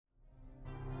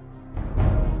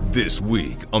This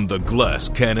week on the Glass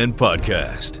Cannon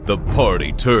Podcast, the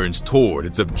party turns toward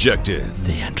its objective.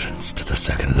 The entrance to the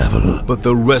second level. But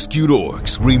the rescued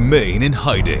orcs remain in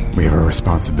hiding. We have a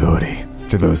responsibility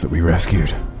to those that we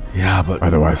rescued. Yeah, but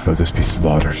Otherwise, they'll just be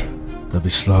slaughtered. they'll be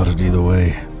slaughtered either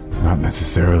way. Not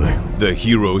necessarily. The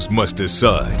heroes must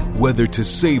decide whether to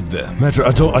save them.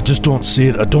 Metro, I just don't see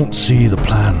it. I don't see the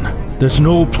plan. There's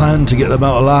no plan to get them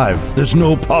out alive. There's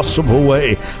no possible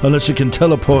way unless you can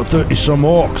teleport 30-some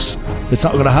orcs. It's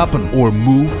not going to happen. Or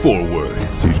move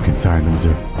forward. So you'd consign them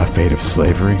to a fate of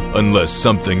slavery? Unless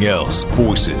something else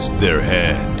forces their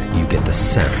hand. You get the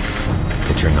sense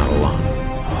that you're not alone.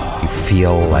 You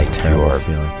feel like you're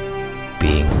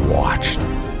being watched.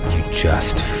 You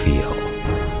just feel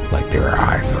like there are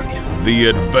eyes on you. The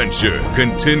adventure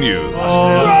continues.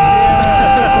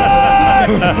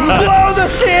 Blow the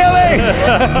ceiling!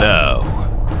 Now.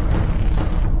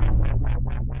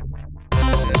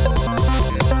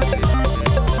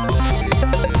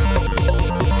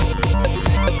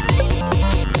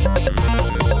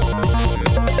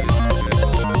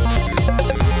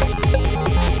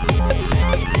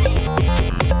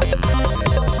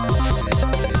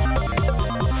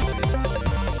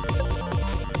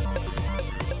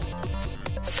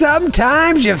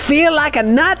 Sometimes you feel like a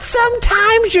nut,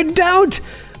 sometimes you don't.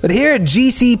 But here at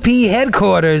GCP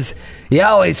headquarters, you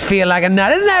always feel like a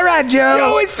nut. Isn't that right, Joe? You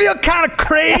always feel kind of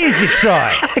crazy,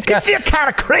 Troy. You feel kind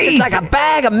of crazy. It's like a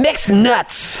bag of mixed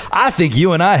nuts. I think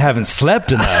you and I haven't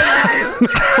slept enough.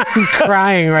 I'm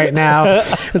crying right now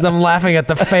as I'm laughing at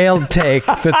the failed take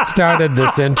that started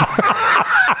this intro.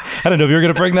 I don't know if you're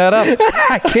going to bring that up.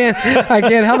 I can't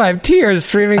help. I have tears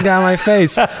streaming down my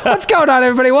face. What's going on,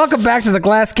 everybody? Welcome back to the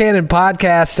Glass Cannon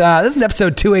Podcast. This is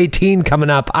episode 218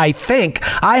 coming up, I think.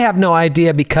 I have no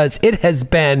idea because it has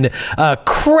been a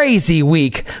crazy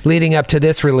week leading up to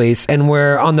this release, and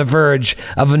we're on the verge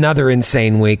of another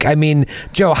insane week. I mean,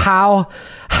 Joe, how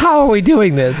are we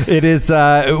doing this? It is,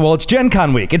 it's Gen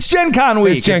Con week. It's Gen Con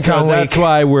week. It's Gen Con week. That's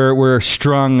why we're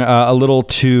strung a little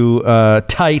too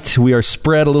tight. We are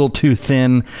spread a little too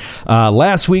thin.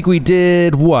 Last week we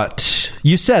did what?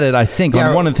 You said it, I think,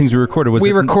 on one of the things we recorded.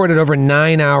 We recorded over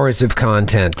 9 hours of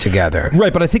content together.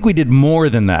 Right, but I think we did more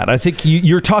than that. I think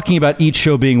you're talking about each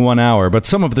show being 1 hour, but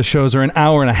some of the shows are an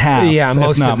hour and a half. Yeah,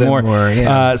 most if not of them more. were.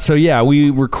 Yeah. We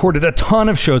recorded a ton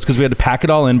of shows because we had to pack it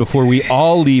all in before we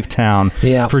all leave town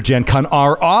for Gen Con.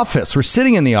 Our office, we're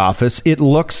sitting in the office. It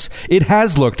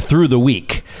has looked through the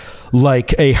week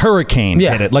like a hurricane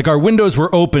hit it. Like our windows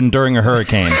were open during a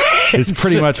hurricane. It's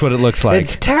pretty much what it looks like.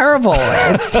 It's terrible.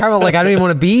 It's terrible. Like, I don't even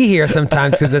want to be here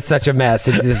sometimes because it's such a mess.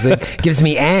 It gives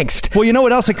me angst. Well, you know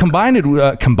what else it combined?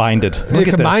 Look at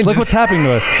this. Look what's happening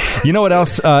to us. You know what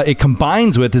else it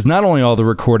combines with is not only all the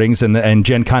recordings and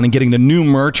Gen Con and getting the new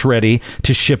merch ready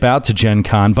to ship out to Gen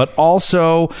Con, but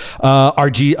also our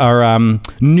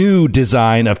new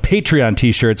design of Patreon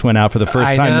t-shirts went out for the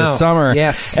first time this summer.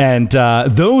 Yes. And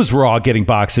those were all getting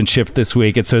boxed and shipped this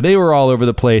week. And so they were all over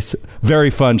the place. Very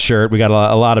fun shirt. We got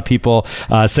a lot of people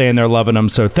saying they're loving them.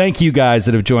 So thank you guys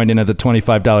that have joined in at the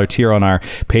 $25 tier on our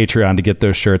Patreon to get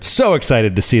those shirts. So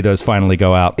excited to see those finally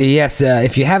go out. Yes,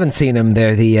 if you haven't seen them,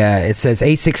 they're it says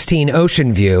A16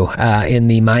 Ocean View in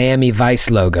the Miami Vice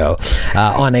logo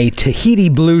on a Tahiti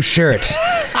blue shirt.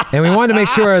 And we wanted to make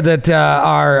sure that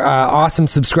our awesome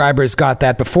subscribers got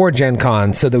that before Gen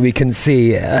Con so that we can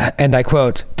see, and I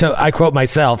quote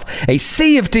myself, a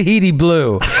sea of Tahiti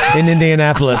blue in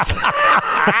Indianapolis.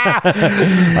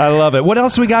 I love it. What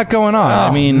else we got going on?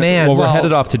 Oh, man. We're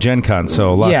headed off to Gen Con,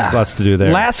 so lots to do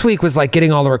there. Last week was like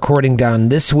getting all the recording done.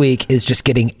 This week is just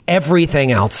getting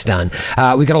everything else done.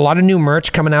 We got a lot of new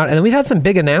merch coming out, and then we've had some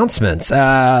big announcements,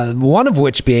 one of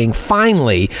which being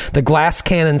finally the Glass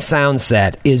Cannon sound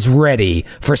set is ready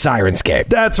for Syrinscape.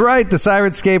 That's right, the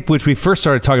Syrinscape, which we first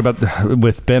started talking about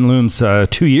with Ben Looms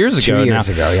 2 years ago. 2 years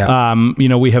ago,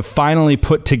 yeah. We have finally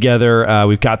put together,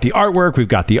 we've got the artwork, we've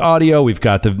got the audio, we've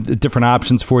got the different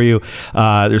options for you.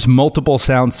 There's multiple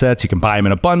sound sets. You can buy them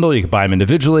in a bundle. You can buy them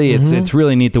individually. Mm-hmm. It's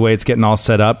really neat the way it's getting all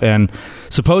set up. And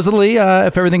supposedly,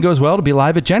 if everything goes well, it'll be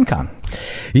live at Gen Con.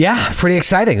 Yeah, pretty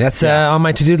exciting. That's on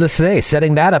my to-do list today,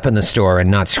 setting that up in the store and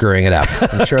not screwing it up.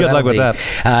 I'm sure Good luck with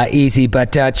that. Easy,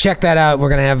 but check that out. We're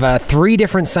going to have 3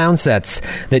 different sound sets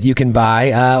that you can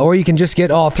buy, or you can just get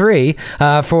all 3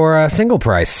 for a single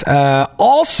price.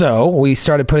 Also, we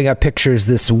started putting up pictures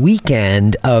this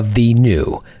weekend of the new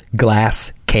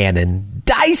Glass Cannon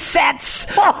dice sets,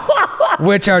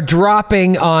 which are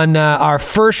dropping on our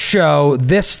first show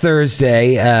this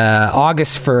Thursday,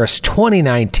 August 1st,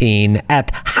 2019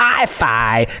 at High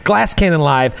Hi-Fi, Glass Cannon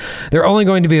Live. They're only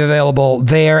going to be available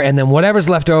there, and then whatever's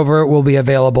left over will be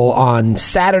available on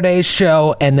Saturday's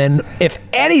show, and then if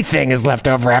anything is left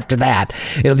over after that,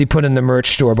 it'll be put in the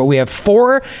merch store. But we have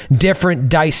 4 different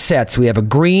dice sets. We have a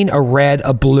green, a red,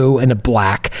 a blue, and a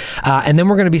black. And then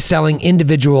we're going to be selling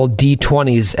individual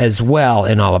D20s as well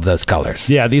in all of those colors.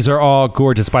 Yeah, these are all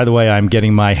gorgeous. By the way, I'm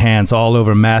getting my hands all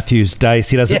over Matthew's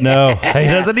dice. He doesn't know. He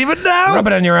doesn't even know. Rub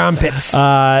it on your armpits.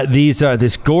 These are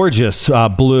this gorgeous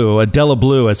blue, Adela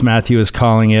Blue, as Matthew is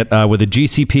calling it, with a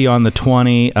GCP on the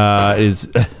 20.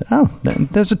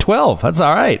 There's a 12. That's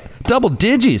all right. Double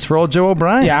digits for old Joe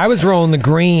O'Brien. Yeah, I was rolling the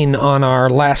green on our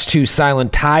last 2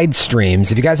 Silent Tide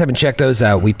streams. If you guys haven't checked those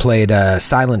out, we played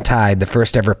Silent Tide, the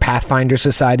first ever Pathfinder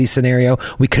Society scenario.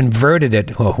 We converted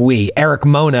it. Eric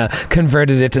Mona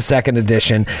converted it to 2nd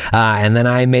edition, and then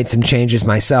I made some changes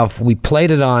myself. We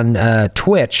played it on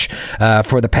Twitch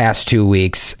for the past 2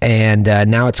 weeks, and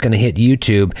now it's going to hit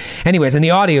YouTube. Anyways, and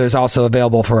the audio is also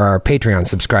available for our Patreon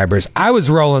subscribers. I was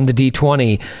rolling the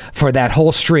D20 for that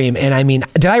whole stream, and I mean,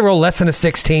 did I roll less than a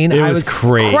 16? It was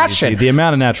crazy. Crushing. The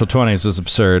amount of natural 20s was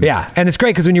absurd. Yeah, and it's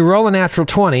great because when you roll a natural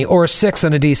 20 or a 6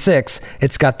 on a D6,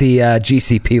 it's got the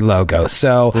GCP logo.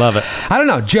 So love it. I don't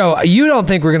know, Joe. You don't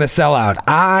think we're going to sell out?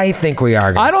 I think we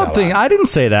are. I didn't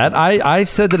say that. I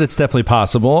said that it's definitely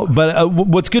possible. But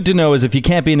what's good to know is if you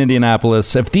can't be in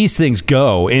Indianapolis, if these things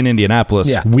go in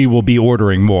Indianapolis, we will be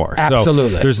ordering more.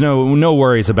 Absolutely. So there's no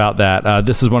worries about that.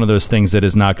 This is one of those things that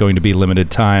is not going to be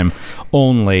limited time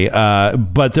only.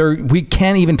 But we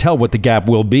can't even tell what the gap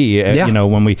will be.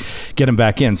 When we get them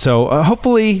back in. So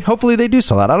hopefully they do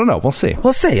sell out. I don't know. We'll see.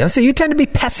 You tend to be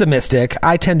pessimistic.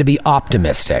 I tend to be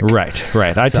optimistic. Right.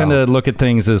 I tend to look at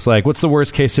things as like, what's the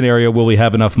worst case scenario? Will we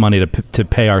have enough money to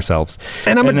pay ourselves?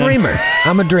 And I'm a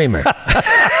dreamer.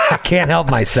 I can't help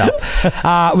myself.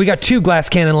 We got 2 Glass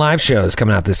Cannon live shows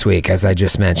coming out this week, as I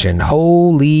just mentioned.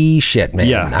 Holy shit,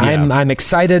 man. I'm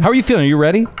excited. How are you feeling? Are you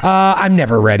ready? I'm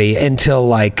never ready until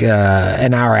like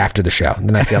an hour after the show.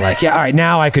 Then I feel like, all right,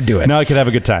 now I could do it. Now I could have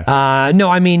a good time. No,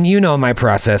 I mean, you know my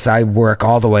process. I work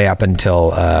all the way up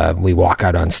until we walk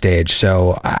out on stage.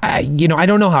 So, I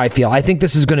don't know how I feel. I think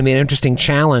this is going to be an interesting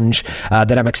challenge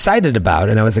that I'm excited about.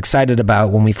 And I was excited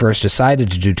about when we first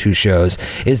decided to do 2 shows,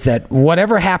 is that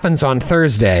whatever happens on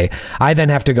Thursday, I then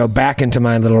have to go back into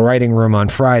my little writing room on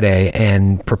Friday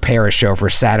and prepare a show for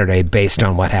Saturday based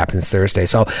on what happens Thursday.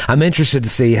 So I'm interested to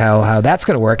see how that's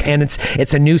going to work. And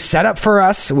it's a new setup for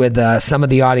us with some of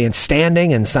the audience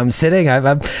standing and some sitting. I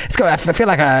feel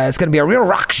like it's going to be a real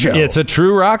rock show. It's a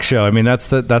true rock show. I mean,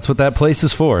 that's what that place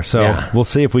is for. So we'll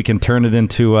see if we can turn it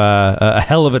into a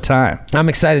hell of a time. I'm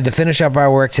excited to finish up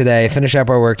our work today, finish up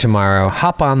our work tomorrow,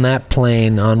 hop on that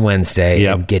plane on Wednesday,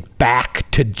 and get back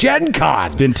to Gen Con.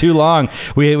 It's been too long.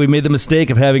 We made the mistake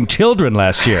of having children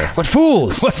last year. What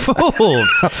fools!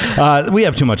 We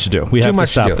have too much to do. We have to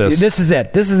stop this. This is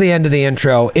it. This is the end of the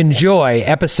intro. Enjoy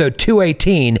episode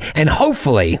 218, and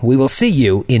hopefully we will see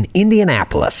you in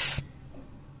Indianapolis.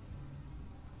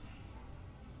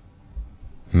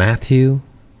 Matthew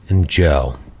and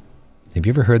Joe. Have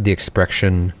you ever heard the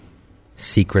expression,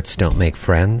 secrets don't make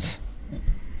friends?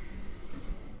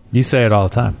 You say it all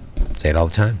the time. Say it all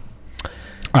the time.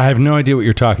 I have no idea what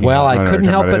you're talking about. Well, I couldn't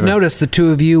help but notice the 2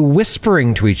 of you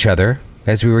whispering to each other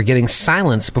as we were getting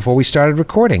silence before we started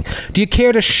recording. Do you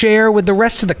care to share with the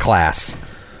rest of the class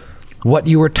what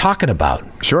you were talking about?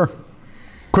 Sure.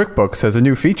 QuickBooks has a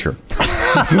new feature.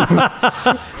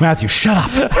 Matthew, shut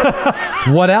up.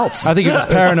 What else? I think you're just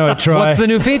paranoid, Troy. What's the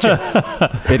new feature?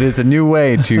 It is a new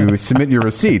way to submit your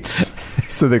receipts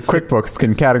so that QuickBooks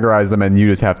can categorize them and you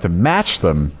just have to match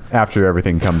them after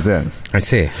everything comes in. I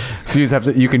see. So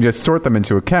you can just sort them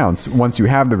into accounts once you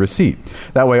have the receipt.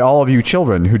 That way, all of you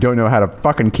children who don't know how to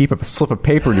fucking keep a slip of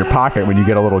paper in your pocket when you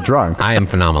get a little drunk. I am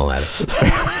phenomenal at it.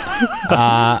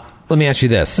 Let me ask you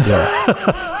this.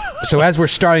 So as we're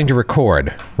starting to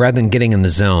record, rather than getting in the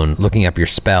zone, looking up your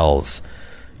spells,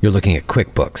 you're looking at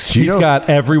QuickBooks. He's got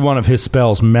every one of his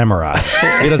spells memorized.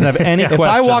 He doesn't have any questions. If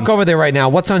I walk over there right now,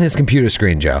 what's on his computer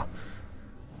screen, Joe?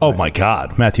 Oh, my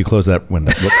God. Matthew, close that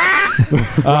window.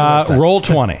 Roll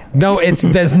 20. No,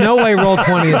 there's no way Roll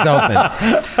 20 is open.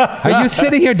 Are you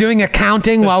sitting here doing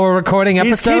accounting while we're recording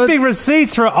episodes? He's keeping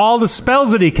receipts for all the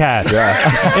spells that he casts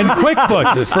in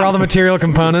QuickBooks. For all the material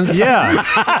components? Yeah.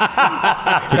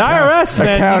 The IRS,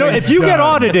 man, if you get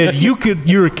audited,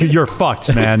 you're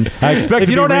fucked, man. I expect if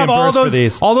you don't have all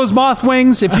those moth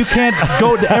wings, if you can't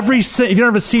go to if you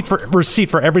don't have a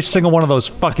receipt for every single one of those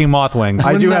fucking moth wings.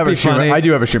 I do have a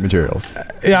shoot materials.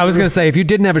 Yeah, I was going to say, if you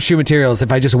didn't have a shoe materials,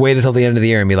 if I just waited till the end of the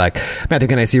year and be like, Matthew,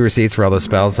 can I see receipts for all those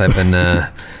spells I've been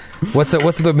What's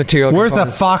the material? Where's the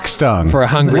components fox dung? for a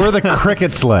hungry? Where are the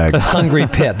cricket's legs? Hungry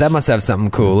Pit. That must have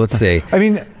something cool. Let's see. I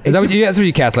mean, Is that what you? That's what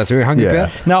you cast last week. Hungry Yeah.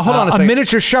 Pit. Now, hold on a second.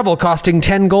 miniature shovel costing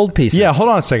 10 gold pieces. Yeah, hold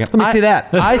on a second. Let me see that.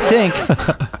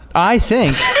 I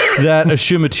think that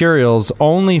eschew materials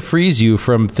only frees you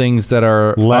from things that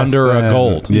are Less under a than-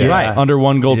 gold. yeah. Right. Under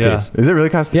 1 gold Yeah. piece. is it really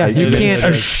cost? Yeah, you It can't is.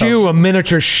 eschew a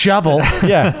miniature shovel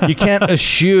Yeah, you can't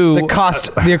eschew. that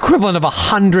cost the equivalent of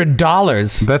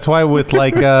 $100. That's why with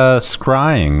like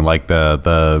scrying, like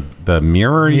the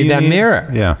mirror, You need that mirror.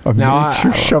 Yeah. A Now,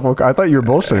 miniature shovel. I thought you were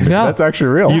bullshitting. No. That's actually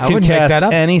real. You I can wouldn't make cast that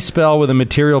up. any spell with a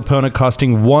material opponent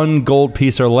costing 1 gold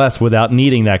piece or less without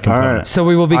needing that component. right. So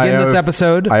we will begin I this owe-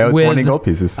 episode I owe with 20 gold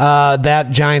pieces.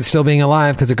 that giant still being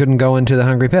alive because it couldn't go into the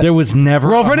Hungry Pit. There was never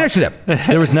Roll for a- initiative.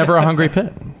 There was never a hungry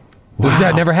pit.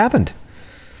 That never happened.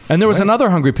 And there was another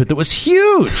hungry pit that was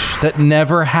huge that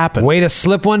never happened. Way to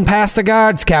slip one past the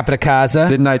guards, Capitacasa.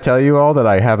 Didn't I tell you all that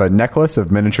I have a necklace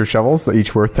of miniature shovels that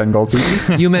each worth 10 gold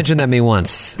pieces? You mentioned that to me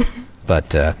once,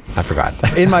 but I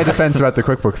forgot. In my defense about the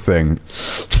QuickBooks thing,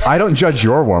 I don't judge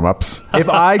your warm-ups. If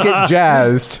I get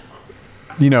jazzed,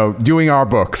 doing our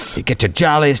books, You get your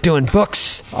jollies doing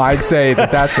books. I'd say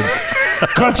that's a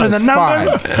Crunching the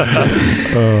numbers.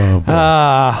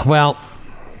 Well,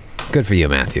 good for you,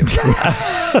 Matthew.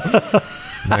 I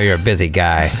know you're a busy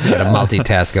guy. You got to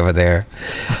multitask over there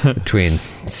between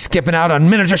skipping out on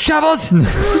miniature shovels,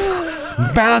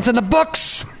 balancing the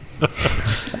books.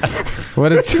 What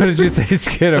did you say,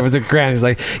 Skid? Or was it Grant? He's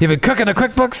like, you've been cooking the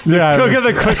QuickBooks? Yeah. Look at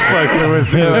the QuickBooks. It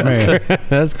was me.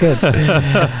 That's good.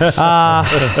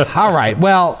 All right.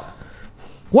 Well,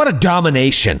 what a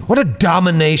domination. What a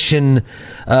domination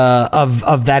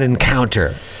of that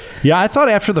encounter. Yeah, I thought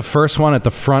after the first one at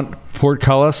the front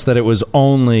portcullis that it was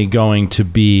only going to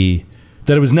be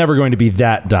that it was never going to be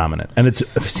that dominant, and it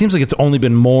seems like it's only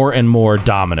been more and more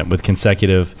dominant with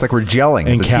consecutive. It's like we're gelling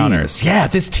as a team. encounters. Yeah,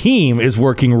 this team is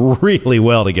working really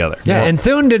well together. Yeah, and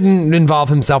Thune didn't involve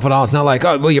himself at all. It's not like,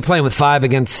 oh, well, you're playing with 5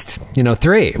 against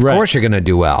 3. Of Right. course you're going to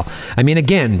do well. I mean,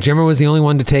 again, Jimmer was the only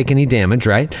one to take any damage,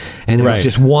 right? And it was Right.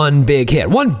 just one big hit,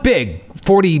 one big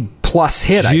 40-plus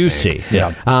hit. Juicy. I think.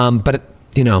 Yeah. But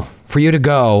for you to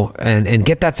go and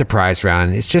get that surprise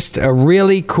round, it's just a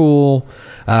really cool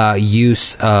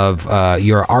use of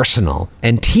your arsenal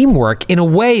and teamwork in a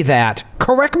way that,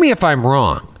 correct me if I'm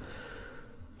wrong,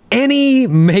 any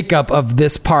makeup of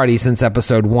this party since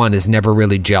episode 1 has never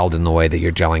really gelled in the way that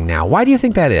you're gelling now. Why do you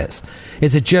think that is?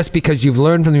 Is it just because you've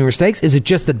learned from your mistakes? Is it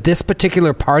just that this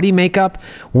particular party makeup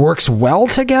works well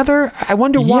together? I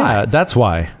wonder why. Yeah, that's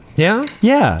why. Yeah?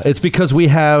 Yeah, it's because we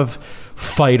have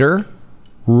fighter,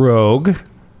 rogue,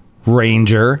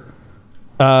 ranger,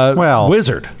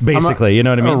 wizard, basically. You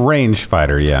know what I mean? A range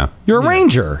fighter, yeah. You're a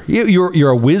ranger. You're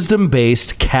a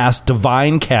wisdom-based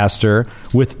divine caster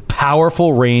with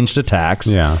powerful ranged attacks,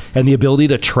 Yeah. and the ability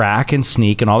to track and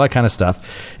sneak and all that kind of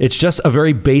stuff. It's just a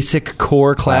very basic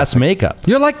core class makeup.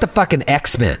 You're like the fucking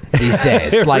X-Men these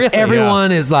days. Like Really,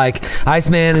 everyone is like,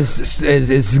 Iceman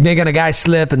is making a guy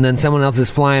slip, and then someone else is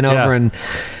flying over, Yeah. and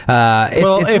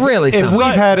it's really if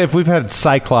something. we've had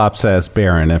Cyclops as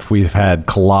Baron, if we've had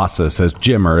Colossus as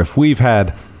Jimmer, if we've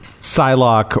had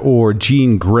Psylocke or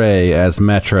Jean Grey as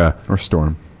Metra Or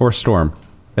Storm. or Storm,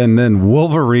 and then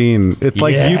Wolverine, it's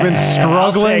like you've been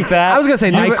struggling. I was going to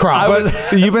say Nightcrawler.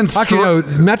 But you've been Actually, no,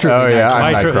 Metro. Oh, yeah,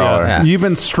 I'm Nitro- Nightcrawler. yeah. You've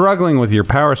been struggling with your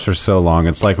powers for so long.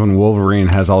 It's like when Wolverine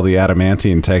has all the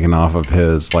adamantium taken off of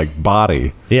his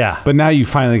body. Yeah. But now you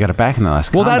finally got it back in the last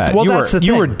combat. That's the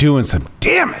you thing. were doing some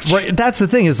damage. Right, that's the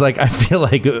thing is I feel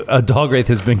like a Dogwraith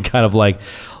has been kind of like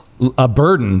a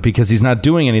burden because he's not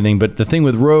doing anything. But the thing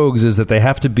with rogues is that they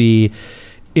have to be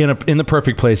in the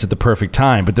perfect place at the perfect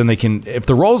time. But then they can, if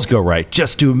the rolls go right,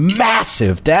 just do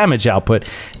massive damage output.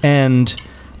 And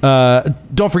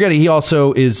don't forget, he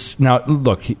also is now.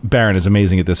 Look, Baron is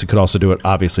amazing at this. It could also do it.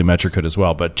 Obviously, Metra could as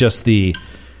well. But just the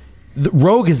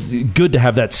rogue is good to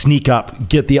have that sneak up,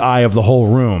 get the eye of the whole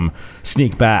room,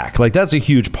 sneak back. Like that's a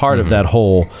huge part of that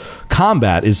whole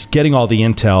combat is getting all the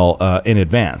intel in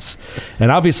advance. And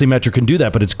obviously Metra can do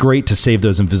that, but it's great to save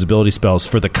those invisibility spells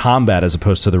for the combat as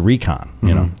opposed to the recon.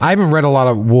 You know, I haven't read a lot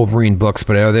of Wolverine books,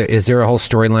 but is there a whole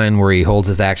storyline where he holds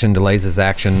his action, delays his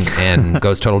action, and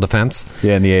goes total defense?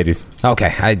 Yeah, in the 80s. Okay,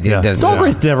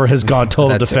 Dogwraith never has gone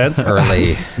total that's defense.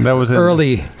 Early, That was in-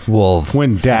 early Wolf.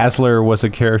 When Dazzler was a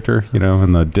character,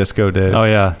 in the disco days. Oh,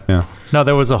 yeah. Yeah. No,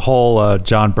 there was a whole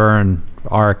John Byrne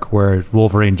arc where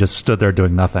Wolverine just stood there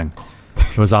doing nothing.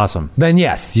 It was awesome. Then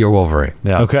yes, you're Wolverine.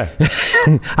 Yeah. Okay.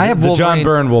 I have The Wolverine. John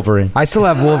Byrne Wolverine. I still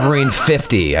have Wolverine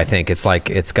 50. I think it's like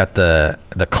it's got the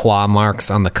claw marks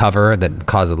on the cover that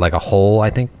cause it like a hole. I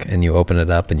think, and you open it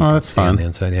up and you can that's see on fun. the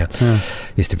inside. Yeah.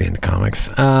 Used to be into comics.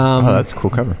 Oh, that's a cool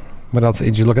cover. What else?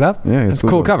 Did you look it up? Yeah, it's a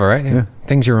cool cover, right? Yeah.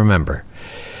 Things you remember.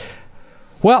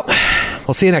 Well,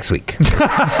 we'll see you next week.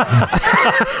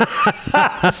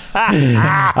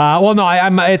 Well, no,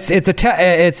 it's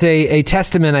a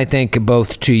testament, I think,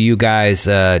 both to you guys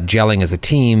gelling as a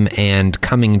team and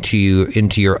coming to you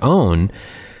into your own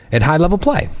at high level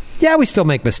play. Yeah, we still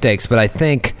make mistakes, but I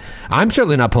think I'm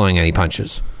certainly not pulling any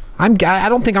punches. I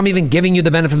don't think I'm even giving you the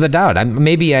benefit of the doubt.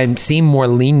 Maybe I seem more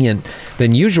lenient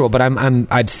than usual, but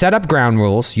I've set up ground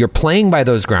rules. You're playing by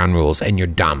those ground rules, and you're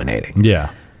dominating. Yeah.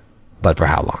 But for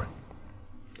how long?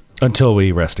 Until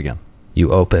we rest again.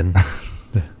 You open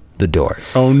the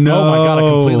doors. Oh no! Oh my God! I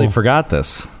completely forgot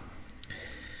this.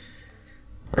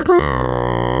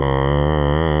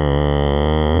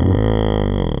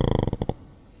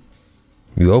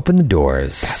 You open the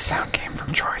doors. Sound came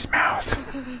from Troy's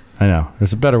mouth. I know.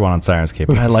 There's a better one on Sirenscape,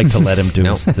 but I like to let him do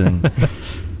his thing.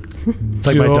 It's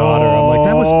like my daughter. I'm like,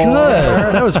 that was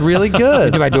good. That was really I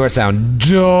good. do my door sound.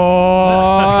 Door.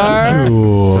 That's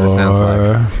what it sounds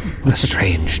like. A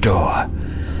strange door.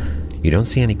 You don't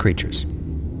see any creatures.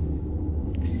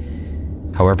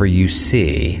 However, you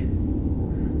see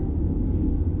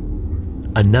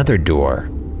another door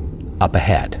up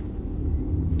ahead.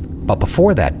 But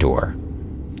before that door,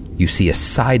 you see a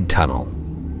side tunnel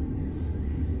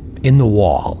in the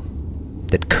wall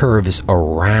that curves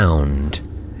around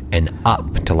and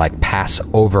up to like pass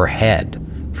overhead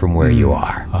from where you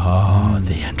are. Oh,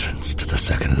 the entrance to the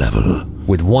second level.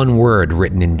 With one word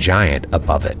written in giant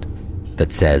above it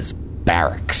that says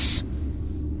barracks.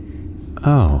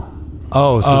 Oh.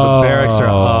 Oh, so the barracks are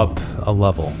up a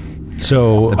level.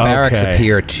 So The barracks okay.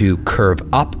 appear to curve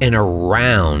up and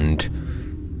around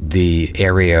the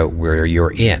area where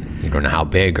you're in. You don't know how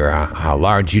big or how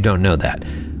large. You don't know that.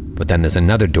 But then there's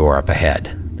another door up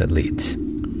ahead that leads.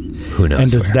 Who knows?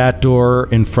 And does where. that door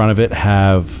in front of it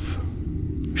have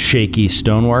shaky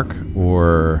stonework,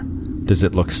 or does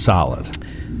it look solid?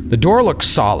 The door looks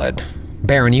solid.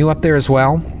 Baron, you up there as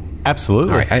well?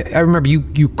 Absolutely. All right. I remember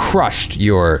you crushed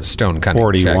your stone cutting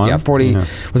 41. check. Yeah, 40. Yeah.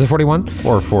 Was it 41?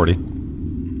 Or 40.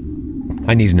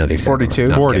 I need to know the exact 42.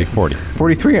 number. No, I'm 40, kidding. 40.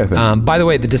 43, I think. By the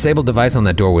way, the disabled device on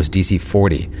that door was DC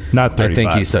 40. Not I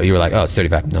think 35. you were like, oh, it's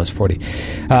 35. No, it's 40.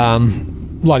 A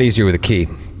lot easier with a key.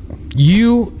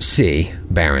 You see,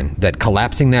 Baron, that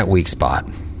collapsing that weak spot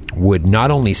would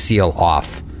not only seal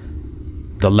off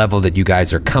the level that you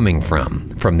guys are coming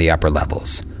from the upper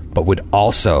levels, but would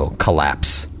also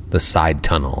collapse the side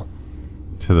tunnel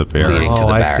To the barracks. leading to the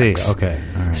I barracks. see. Okay.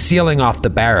 All right. Sealing off the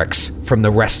barracks from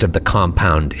the rest of the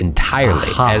compound entirely.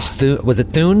 As was it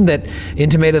Thune that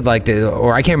intimated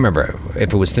or I can't remember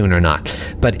if it was Thune or not,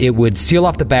 but it would seal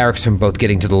off the barracks from both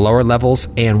getting to the lower levels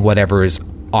and whatever is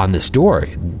on this door,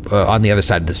 on the other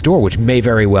side of this door, which may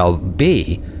very well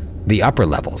be the upper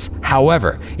levels.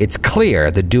 However, it's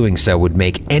clear that doing so would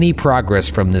make any progress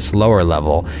from this lower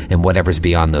level and whatever's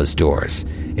beyond those doors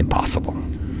impossible.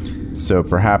 So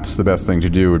perhaps the best thing to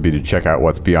do would be to check out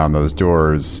what's beyond those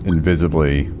doors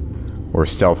invisibly or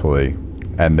stealthily,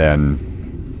 and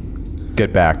then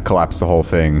get back, collapse the whole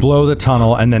thing. Blow the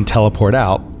tunnel and then teleport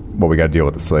out. Well, we got to deal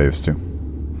with the slaves too.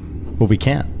 Well, we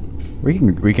can't.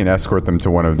 We can escort them to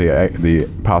one of the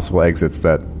possible exits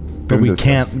that. But we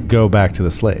discussed. can't go back to the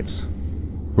slaves,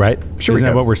 right? Sure, Isn't we that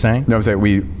can. what we're saying? No, I'm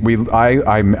saying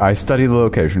I study the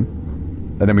location,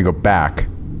 and then we go back,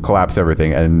 collapse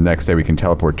everything, and the next day we can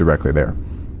teleport directly there.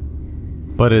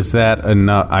 But is that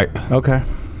enough? Okay.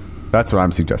 That's what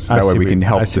I'm suggesting. I That way see we what- can I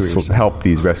help see what you're saying. help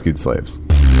these rescued slaves.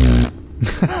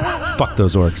 Fuck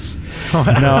those orcs. No.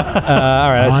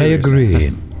 All right. I agree.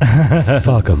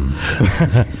 Fuck them.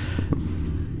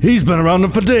 He's been around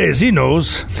them for days. He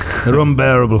knows. They're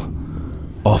unbearable.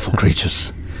 Awful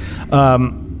creatures. All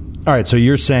right, so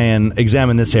you're saying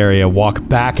examine this area, walk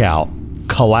back out,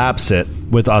 collapse it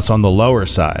with us on the lower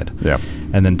side. Yeah.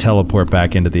 And then teleport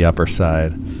back into the upper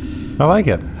side. I like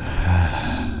it.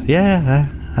 Yeah,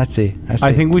 I see.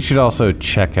 I think we should also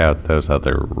check out those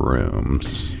other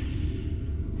rooms.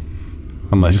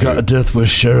 Unless He's got a death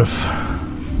wish, Sheriff.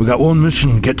 We got one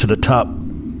mission, get to the top.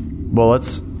 Well,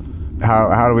 let's.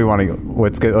 How do we want to?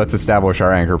 Let's establish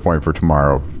our anchor point for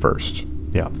tomorrow first.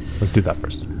 Yeah. Let's do that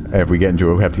first. If we have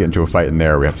to get into a fight in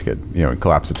there, we have to get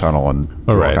collapse the tunnel and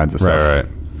do all kinds of stuff.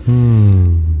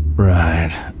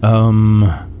 Right. Right.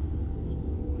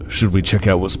 Should we check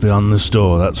out what's beyond this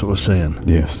door? That's what we're saying.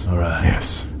 Yes. All right.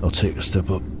 Yes. I'll take a step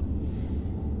up.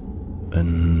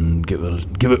 and give it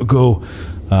a go.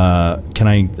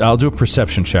 I'll do a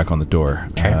perception check on the door.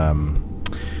 Okay.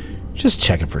 Just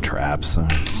checking for traps. I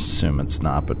assume it's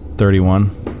not, but 31.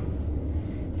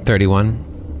 31.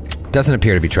 Doesn't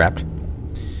appear to be trapped.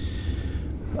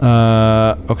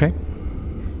 Okay.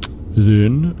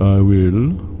 Then I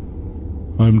will.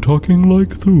 I'm talking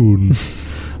like Thune.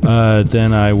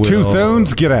 Then I will. 2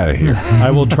 Thunes, get out of here.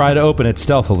 I will try to open it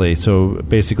stealthily. So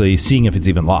basically, seeing if it's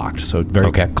even locked. So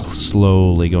very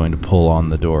slowly going to pull on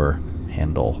the door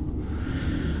handle.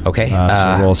 Okay.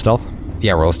 So roll a stealth.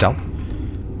 Yeah, roll a stealth.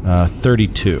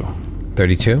 32.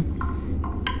 32.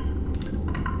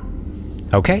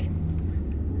 Okay.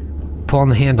 Pull on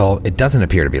the handle. It doesn't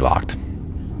appear to be locked.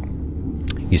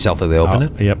 You stealthily open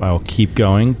it? Yep, I'll keep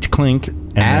going. Clink.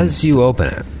 And as you open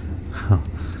it,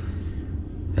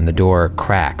 and the door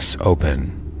cracks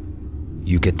open,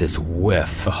 you get this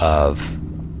whiff of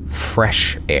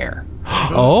fresh air.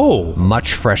 Oh.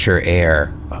 Much fresher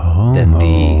air than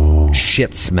the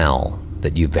shit smell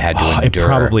that you've had to endure. It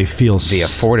probably feels via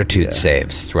fortitude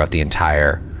saves throughout the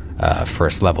entire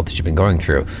first level that you've been going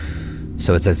through.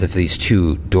 So it's as if these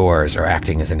 2 doors are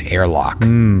acting as an airlock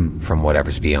from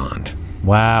whatever's beyond.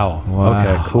 Wow.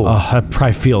 Okay, cool. Oh, that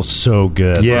probably feels so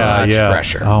good. Yeah, Much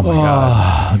fresher. Oh, my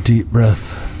God. Deep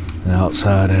breath.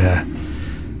 Outside air.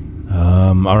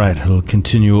 All right, I'll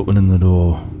continue opening the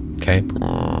door. Okay.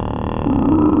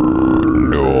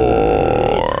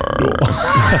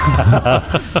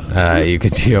 You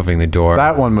continue opening the door.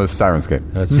 That one was Sirenscape.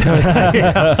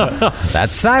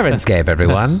 That's Sirenscape,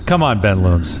 everyone. Come on, Ben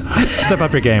Looms. Step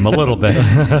up your game a little bit.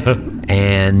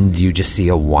 And you just see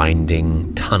a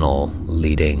winding tunnel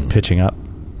leading Pitching up.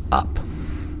 up.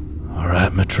 All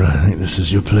right, Mitra, I think this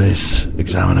is your place.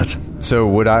 Examine it. So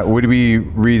would we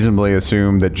reasonably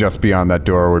assume that just beyond that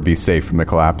door would be safe from the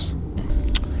collapse?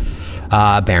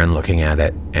 Baron looking at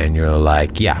it, and you're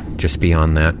like, yeah, just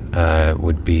beyond that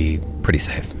would be pretty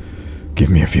safe. Give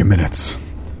me a few minutes.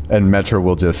 And Metra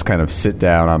will just kind of sit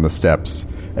down on the steps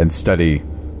and study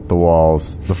the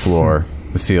walls, the floor,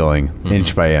 the ceiling,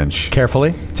 inch by inch.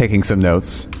 Carefully. Taking some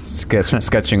notes,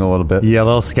 sketching a little bit. Yeah,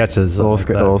 little sketches. A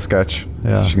little sketch.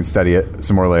 Yeah. So she can study it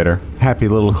some more later. Happy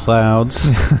little clouds.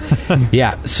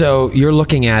 Yeah, so you're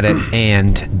looking at it,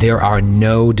 and there are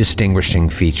no distinguishing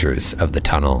features of the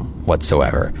tunnel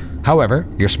whatsoever. However,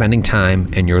 you're spending time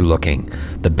and you're looking.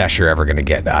 The best you're ever going to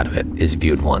get out of it is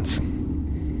viewed once.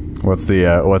 What's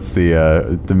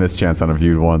the mischance on a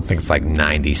viewed once? I think it's like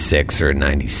 96 or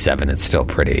 97. It's still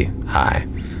pretty high.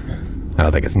 I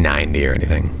don't think it's 90 or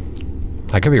anything.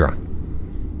 I could be wrong.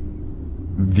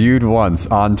 Viewed once,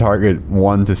 on target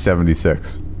 1 to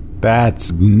 76.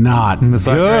 That's not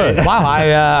good. Wow,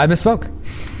 I misspoke.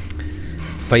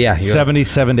 But yeah,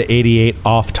 77 to 88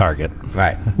 off target.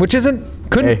 right, which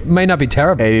may not be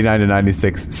terrible. 89 to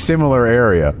 96, similar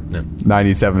area. No.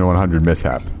 97 to 100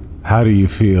 mishap. How do you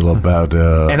feel about...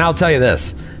 And I'll tell you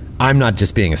this, I'm not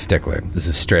just being a stickler. This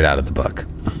is straight out of the book.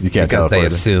 You can't because they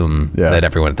teleport. assume Yeah. that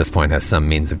everyone at this point has some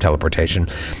means of teleportation.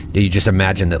 You just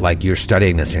imagine that, like, you're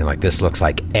studying this and you're like, this looks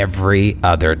like every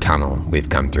other tunnel we've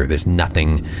come through. There's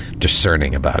nothing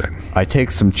discerning about it. I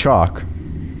take some chalk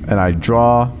and I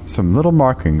draw some little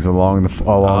markings along the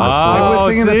floor. I was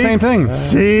thinking the same thing.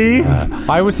 See?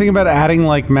 I was thinking about adding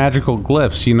like magical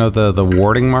glyphs. You know, the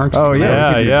warding marks. Oh yeah,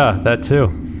 we could do that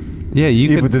too. Yeah,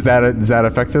 you could. Does that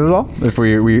affect it at all? If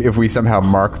we somehow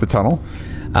mark the tunnel?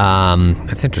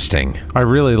 That's interesting. I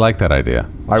really like that idea.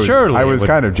 Surely I it was would-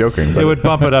 kind of joking. But It would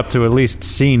bump it up to at least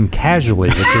seen casually,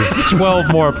 which is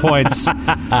 12 more points.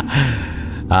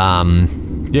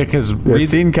 Yeah, because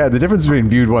the difference between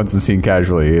viewed once and seen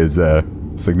casually is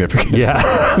significant.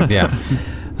 Yeah.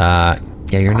 Yeah.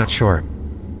 You're not sure.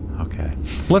 okay,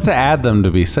 let's add them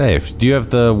to be safe. Do you have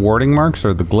the warding marks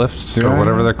or the glyphs Do or I?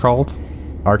 whatever they're called?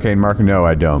 Arcane mark? No,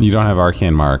 I don't. You don't have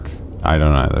arcane mark. I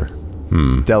don't either.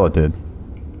 Della did.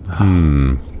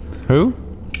 Who?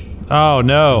 Oh,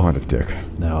 no. What a dick.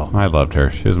 No. I loved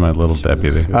her. She was my little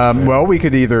deputy. Well, we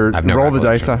could either I've never roll the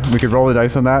had dice. We could roll the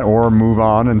dice on that, or move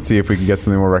on and see if we can get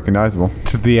something more recognizable.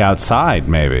 To the outside,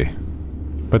 maybe.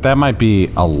 But that might be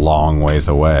a long ways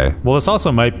away. Well, this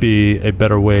also might be a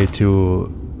better way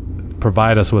to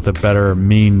provide us with a better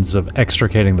means of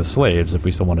extricating the slaves if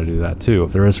we still want to do that too.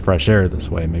 If there is fresh air this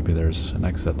way, maybe there's an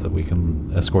exit that we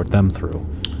can escort them through.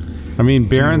 I mean,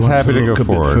 Baron's happy to go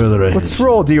forward. Let's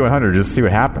roll a D100 just to see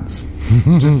what happens.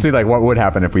 Just see like what would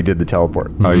happen if we did the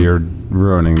teleport. Oh, you're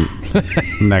ruining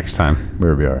next time. We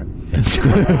would be all right.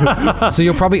 So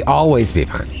you'll probably always be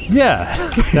fine. Yeah.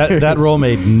 That roll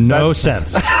made no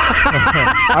sense.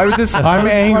 I'm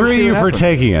angry at you for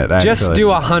taking it. Actually. Just do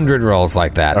 100 rolls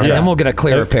like that, and then we'll get a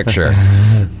clearer picture.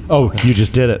 Oh, you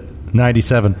just did it.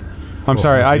 97. I'm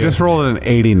sorry, I just rolled an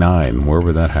 89. Where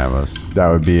would that have us? That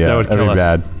would be That would that'd kill be us.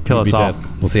 bad. Kill We'd us be all. dead.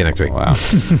 We'll see you next week. Wow.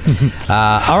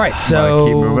 All right, so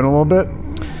Keep moving a little bit.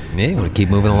 Yeah, you want to keep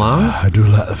moving along? I do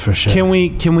like the fresh air. Can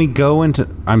we go into?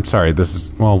 I'm sorry. This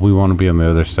is we want to be on the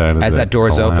other side of As the that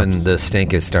door's collapse. open, the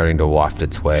stink is starting to waft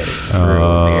its way through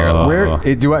the airlock. Where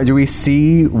do we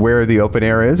see where the open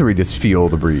air is, or we just feel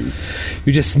the breeze?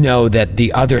 You just know that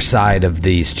the other side of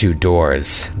these two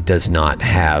doors does not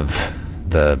have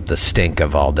the stink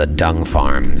of all the dung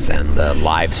farms and the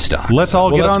livestock. Let's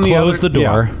all get let's on close the the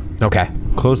door. Yeah. Okay.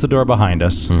 Close the door behind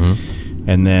us,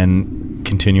 and then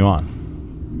continue on.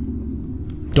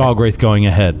 Dogwraith going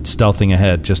ahead, stealthing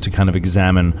ahead, just to kind of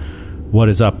examine what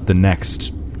is up the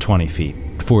next 20 feet,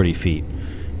 40 feet,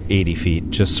 80 feet,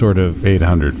 just sort of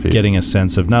 800 feet. getting a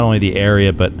sense of not only the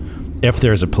area, but if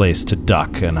there's a place to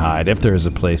duck and hide, if there's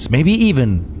a place, maybe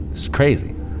even, it's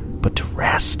crazy, but to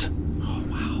rest. Oh,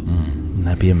 wow. Wouldn't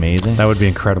that be amazing? That would be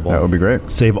incredible. That would be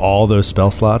great. Save all those spell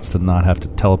slots to not have to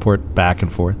teleport back and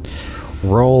forth.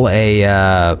 Roll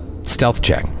a stealth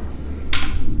check.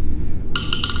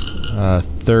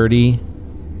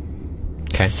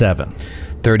 37.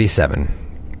 37.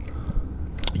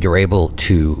 You're able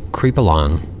to creep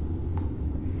along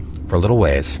for a little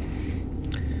ways.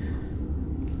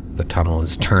 The tunnel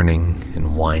is turning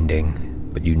and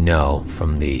winding, but you know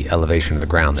from the elevation of the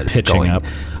ground that it's pitching going up.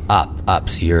 up.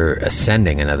 So you're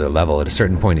ascending another level. At a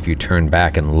certain point, if you turn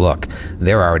back and look,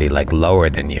 they're already like lower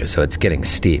than you, so it's getting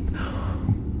steep.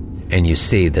 And you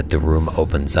see that the room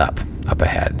opens up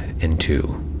ahead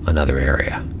into another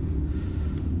area.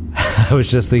 I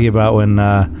was just thinking about when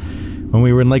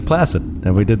we were in Lake Placid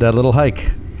and we did that little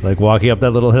hike, like walking up that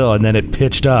little hill, and then it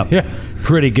pitched up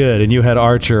pretty good, and you had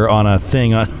Archer on a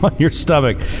thing on your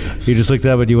stomach. You just looked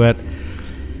up and you went,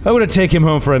 I would have taken him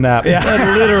home for a nap.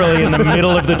 And literally in the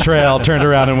middle of the trail, turned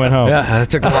around and went home. Yeah, I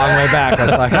took a long way back. I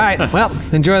was like, all right, well,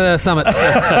 enjoy the summit.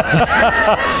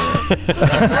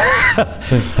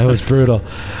 That was brutal.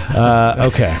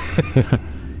 Okay.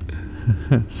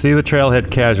 See the trailhead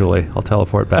casually. I'll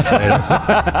teleport back later.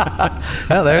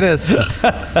 Oh, there it is.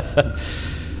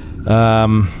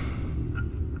 I'm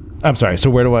sorry. So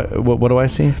what do I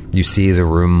see? You see the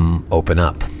room open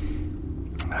up.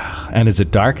 And is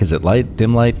it dark? Is it light?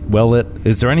 Dim light? Well lit?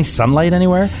 Is there any sunlight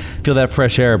anywhere? Feel that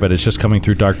fresh air, but it's just coming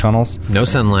through dark tunnels. No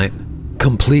sunlight.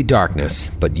 Complete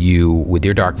darkness, but you, with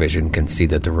your dark vision, can see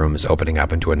that the room is opening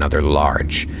up into another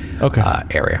large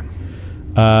area.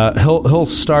 He'll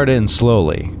start in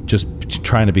slowly, just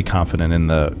trying to be confident in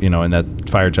the in that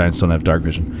fire giants don't have dark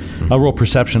vision. I'll roll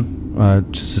perception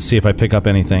just to see if I pick up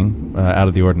anything out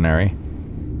of the ordinary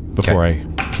before I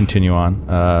continue on.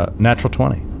 Natural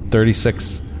 20,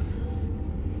 36.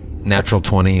 Natural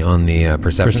 20 on the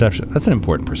perception. That's an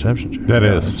important perception check. That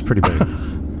is. It's pretty big.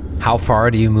 How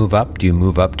far do you move up? Do you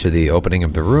move up to the opening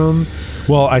of the room?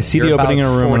 Well, I see You're the opening in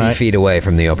about a room. 40 feet away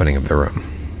from the opening of the room.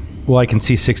 Well, I can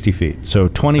see 60 feet. So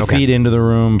 20 feet into the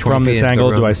room. 20 From feet this into the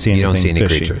angle, room, do I see anything you don't see any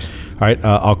fishy? creatures. All right,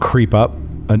 I'll creep up.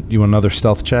 You want another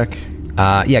stealth check?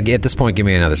 Yeah, at this point, give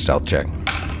me another stealth check.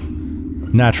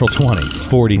 Natural 20,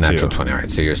 42. Natural 20. All right,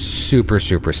 so you're super,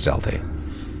 super stealthy.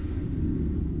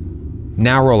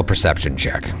 Now roll a perception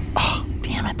check. Oh,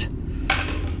 damn it.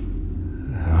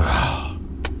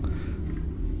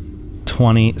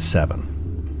 27.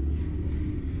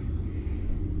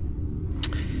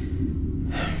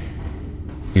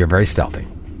 You're very stealthy.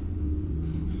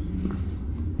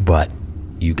 But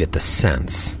you get the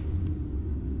sense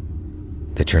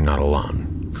that you're not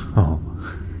alone.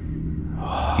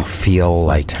 You feel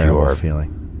like Terrible you're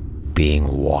feeling. being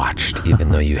watched,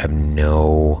 even though you have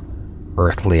no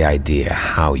earthly idea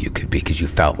how you could be, because you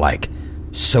felt like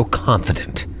so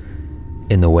confident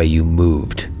in the way you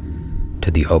moved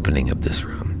to the opening of this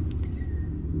room.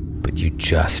 But you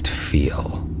just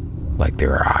feel like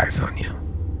there are eyes on you.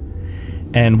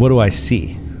 And what do I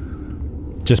see?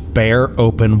 Just bare,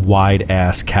 open,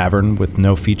 wide-ass cavern with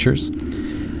no features?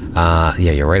 Yeah,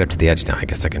 you're right up to the edge now. I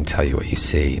guess I can tell you what you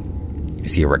see. You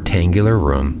see a rectangular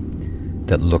room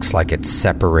that looks like it's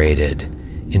separated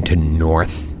into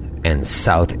north and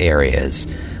south areas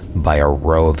by a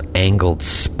row of angled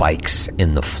spikes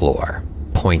in the floor,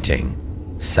 pointing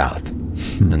south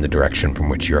in the direction from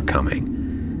which you're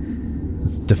coming.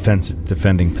 It's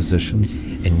defending positions.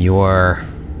 And you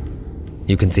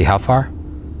can see how far?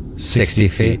 60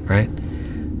 feet, right?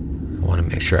 I want to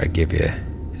make sure I give you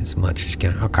as much as you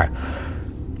can. Okay.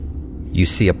 You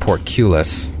see a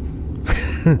portcullis.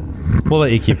 We'll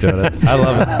let you keep doing it. I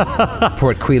love it.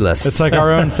 Portcullis. It's like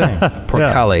our own thing.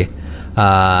 Portcullis.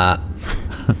 On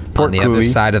the other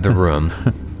side of the room,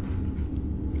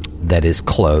 that is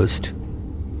closed,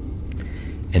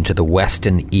 and to the west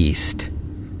and east,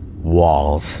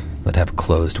 walls that have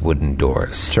closed wooden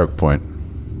doors. Choke point.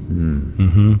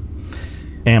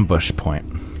 Ambush point.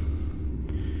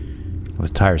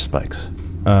 With tire spikes.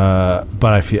 But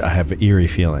I have an eerie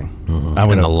feeling.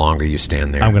 And the longer you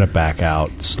stand there, I'm going to back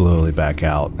out, slowly back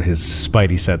out. His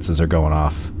spidey senses are going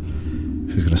off.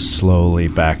 He's going to slowly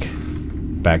back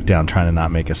down, trying to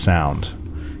not make a sound,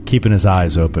 keeping his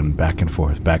eyes open, back and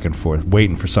forth,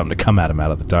 waiting for something to come at him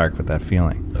out of the dark with that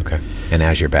feeling. Okay. And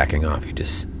as you're backing off, you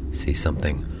just see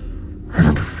something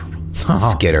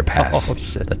skitter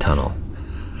past the tunnel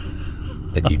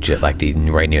that you just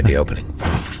right near the opening.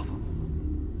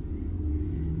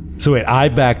 So wait, I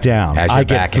back down. As I you're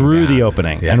get backing through down. the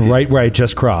opening, Yeah, and yeah. right where I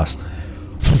just crossed,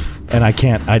 and I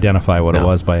can't identify what it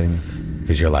was by.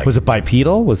 Because you're like, Was it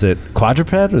bipedal? Was it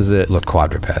quadruped? Was it look,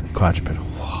 quadruped. quadrupedal?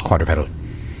 Quadrupedal.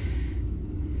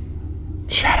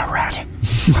 Shadow rat.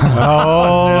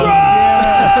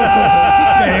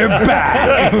 They're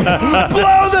back!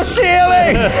 Blow the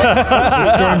ceiling!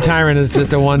 The Storm Tyrant is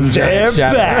just a one They're giant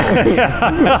shadow.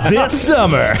 back! This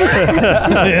summer.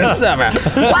 This summer.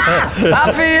 Wow,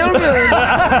 I feel good.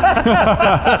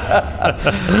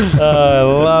 I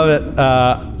love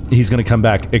it. He's going to come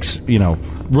back,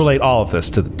 relate all of this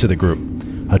to the group.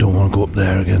 I don't want to go up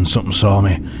there again. Something saw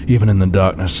me, even in the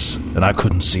darkness, and I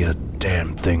couldn't see a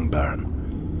damn thing, Baron.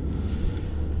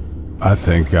 I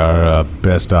think our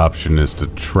best option is to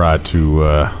try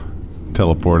to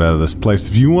teleport out of this place.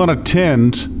 If you want to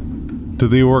tend to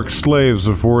the orc slaves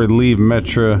before we leave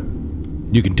Metra,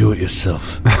 You can do it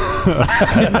yourself.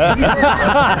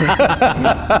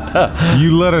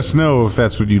 you let us know if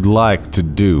that's what you'd like to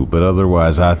do. But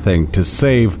otherwise, I think to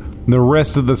save the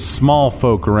rest of the small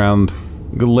folk around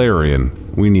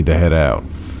Galarian, we need to head out.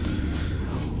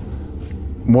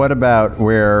 What about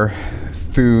where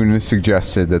Thune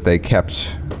suggested that they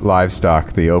kept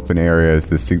livestock, the open areas,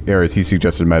 the areas he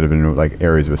suggested might have been like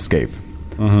areas of escape?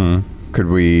 Mm-hmm. Could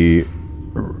we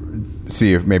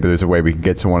see if maybe there's a way we can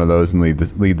get to one of those and lead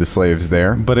the slaves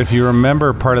there? But if you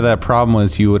remember, part of that problem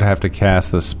was you would have to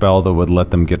cast the spell that would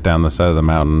let them get down the side of the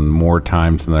mountain more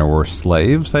times than there were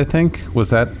slaves, I think. Was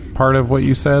that part of what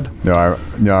you said? No,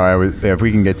 I was. If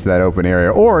we can get to that open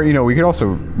area, or we could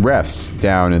also rest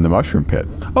down in the mushroom pit.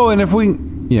 Oh, and if we,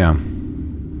 yeah.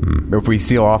 If we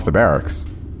seal off the barracks.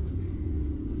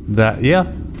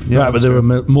 Yeah, right, but there were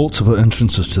multiple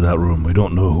entrances to that room. We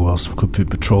don't know who else could be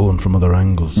patrolling from other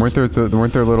angles. Weren't there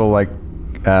little like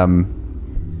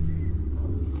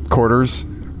quarters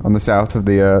on the south of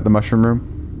the mushroom room?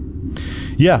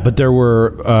 Yeah, but there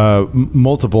were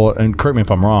multiple, and correct me if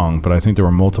I'm wrong, but I think there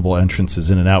were multiple entrances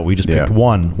in and out. We just picked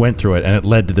one, went through it, and it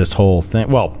led to this whole thing.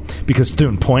 Well, because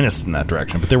Thune pointed us in that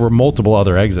direction, but there were multiple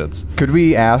other exits. Could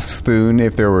we ask Thune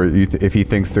if if he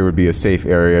thinks there would be a safe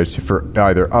area for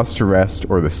either us to rest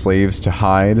or the slaves to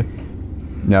hide?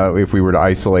 Now, if we were to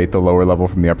isolate the lower level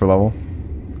from the upper level?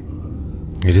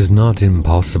 It is not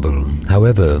impossible.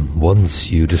 However,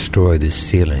 once you destroy this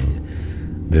ceiling,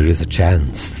 there is a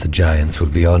chance the giants will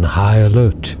be on high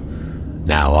alert.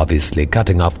 Now, obviously,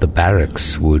 cutting off the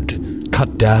barracks would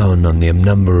cut down on the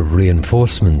number of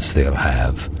reinforcements they'll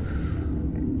have.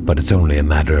 But it's only a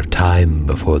matter of time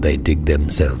before they dig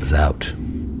themselves out.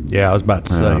 Yeah, I was about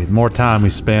to say, the more time we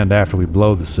spend after we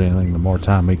blow the ceiling, the more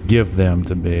time we give them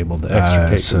to be able to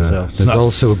extricate themselves. There's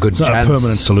also a good chance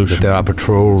permanent solution. that there are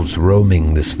patrols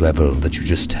roaming this level that you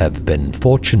just have been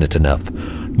fortunate enough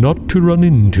not to run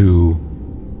into.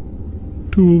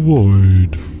 To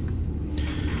avoid.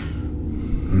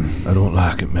 I don't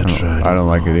like it, Metra. I don't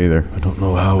like it either. I don't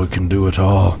know how we can do it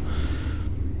all.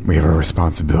 We have a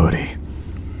responsibility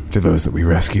to those that we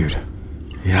rescued.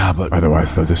 Yeah, but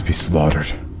Otherwise, they'll just be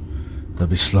slaughtered. they'll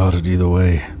be slaughtered either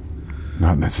way.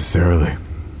 Not necessarily.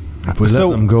 If we let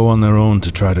them go on their own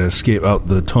to try to escape out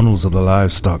the tunnels of the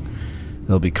livestock,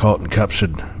 they'll be caught and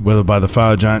captured, whether by the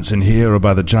fire giants in here or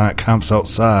by the giant camps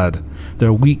outside.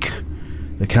 They're weak.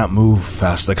 They can't move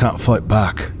fast. They can't fight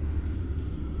back.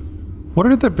 What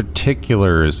are the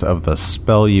particulars of the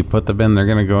spell you put them in? They're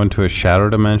going to go into a shadow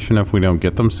dimension if we don't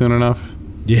get them soon enough?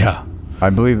 Yeah. I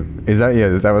believe, is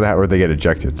that where they get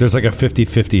ejected? There's like a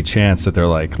 50-50 chance that they're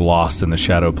like lost in the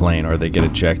shadow plane or they get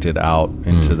ejected out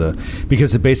into the...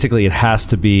 Because it has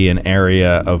to be an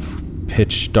area of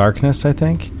pitch darkness, I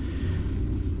think.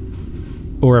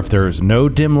 Or if there's no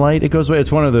dim light, it goes away.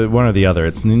 It's one or the other.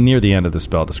 It's near the end of the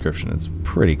spell description. It's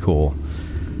pretty cool.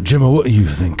 Jimmo, what do you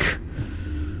think?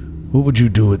 What would you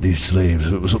do with these slaves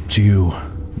if it was up to you?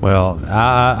 Well,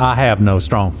 I have no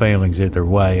strong feelings either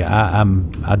way. I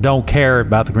don't care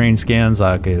about the greenskins.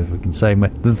 If we can say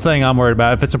the thing I'm worried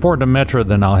about, if it's important to Metra,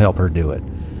 then I'll help her do it.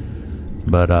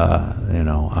 But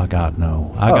I got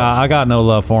no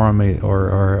love for them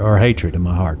or hatred in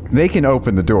my heart. They can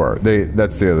open the door.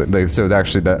 That's the other. So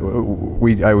actually, that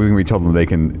we told them they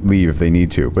can leave if they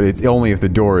need to, but it's only if the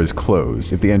door is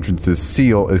closed. If the entrance is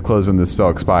closed when the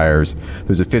spell expires,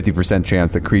 there's a 50%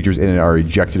 chance that creatures in it are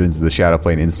ejected into the shadow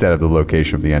plane instead of the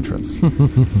location of the entrance.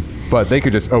 But they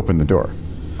could just open the door.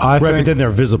 But then they're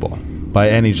visible by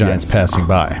any giants passing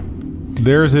by.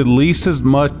 There's at least as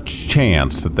much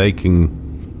chance that they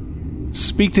can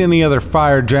speak to any other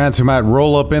fire giants who might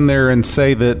roll up in there and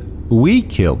say that we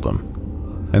killed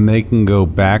them. And they can go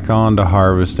back on to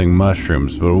harvesting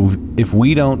mushrooms. But if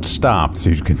we don't stop... So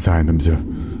you consign them to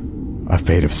a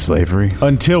fate of slavery?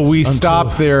 Until we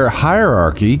stop their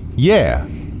hierarchy, yeah.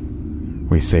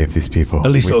 We save these people.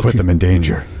 At least we put them in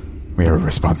danger. We have a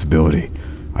responsibility.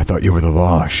 I thought you were the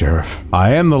law, Sheriff.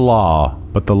 I am the law,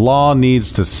 but the law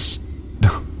needs to...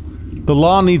 The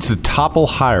law needs to topple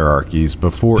hierarchies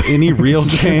before any real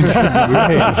change can be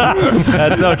made.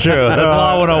 That's so true. That's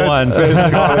Law 101.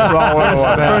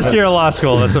 First year of law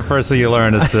school, that's the first thing you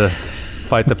learn is to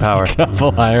fight the power.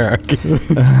 Topple hierarchies.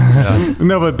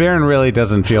 No, but Baron really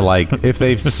doesn't feel like if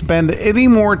they spend any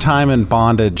more time in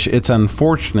bondage, it's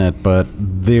unfortunate, but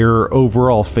their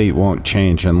overall fate won't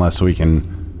change unless we can,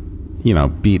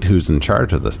 beat who's in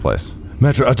charge of this place.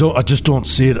 Metra, I just don't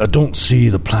see it. I don't see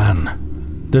the plan.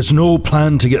 There's no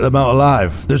plan to get them out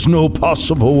alive. There's no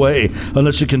possible way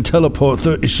unless you can teleport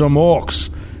 30-some orcs.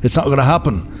 It's not going to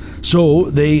happen. So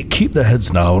they keep their heads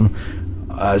down.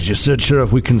 As you said,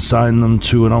 Sheriff, we consign them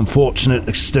to an unfortunate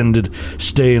extended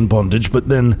stay in bondage, but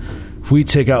then if we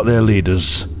take out their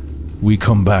leaders, we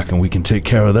come back and we can take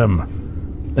care of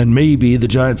them. And maybe the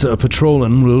giants that are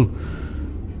patrolling will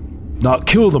not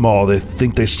kill them all. They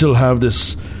think they still have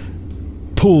this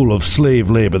pool of slave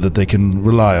labor that they can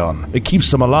rely on. It keeps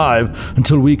them alive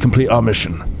until we complete our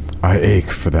mission. I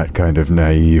ache for that kind of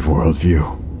naive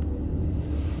worldview.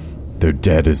 They're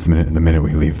dead the minute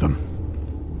we leave them.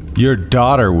 Your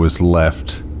daughter was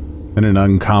left in an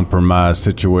uncompromised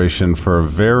situation for a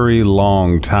very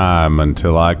long time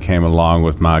until I came along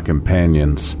with my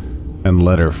companions and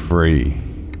let her free.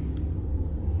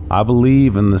 I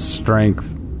believe in the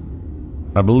strength.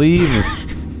 I believe...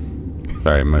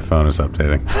 Sorry, my phone is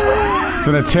updating. It's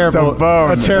been a terrible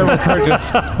purchase.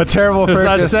 A terrible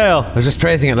purchase. It's on sale. I was just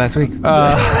praising it last week.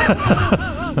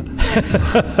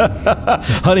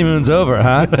 Honeymoon's over,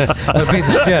 huh? A piece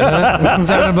of shit, huh?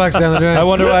 $7 down the drain. I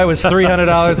wonder why it was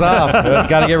 $300 off.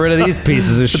 Got to get rid of these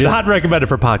pieces of shit. Not recommended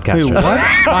for podcasters. Wait, what?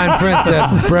 Fine print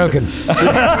said broken.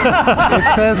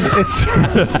 It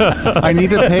says I need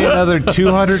to pay another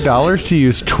 $200 to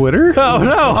use Twitter? Oh,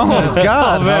 no. Oh, my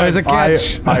God. There's a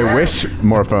catch. I wish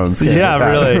more phones came Yeah, with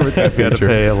that, really. with that You got to feature.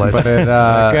 pay a license.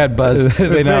 But Good buzz.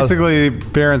 basically,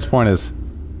 Baron's point is,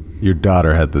 your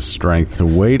daughter had the strength to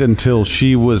wait until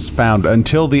she was found,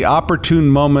 until the opportune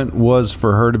moment was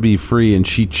for her to be free, and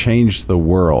she changed the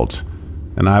world.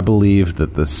 And I believe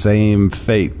that the same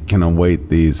fate can await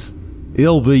these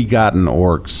ill-begotten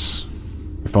orcs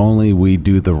if only we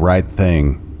do the right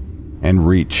thing and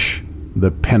reach the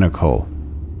pinnacle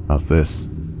of this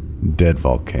dead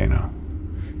volcano.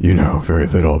 You know very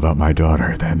little about my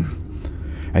daughter, then.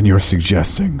 And you're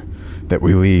suggesting that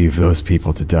we leave those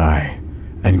people to die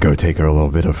and go take a little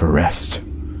bit of a rest.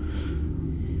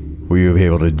 Will you be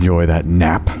able to enjoy that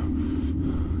nap,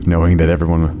 knowing that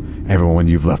everyone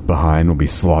you've left behind will be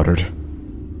slaughtered?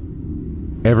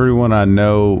 Everyone I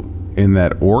know in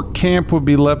that orc camp would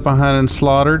be left behind and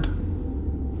slaughtered.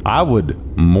 I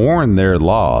would mourn their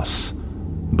loss,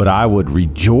 but I would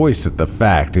rejoice at the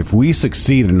fact, if we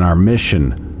succeed in our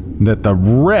mission, that the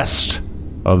rest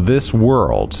of this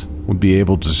world would be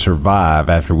able to survive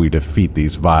after we defeat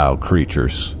these vile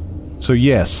creatures. So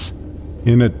yes,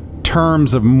 in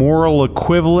terms of moral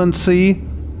equivalency,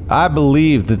 I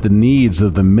believe that the needs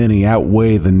of the many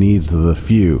outweigh the needs of the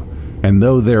few. And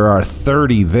though there are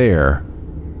 30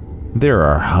 there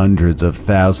are hundreds of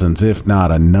thousands, if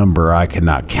not a number I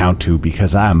cannot count to,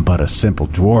 because I am but a simple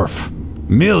dwarf.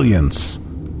 Millions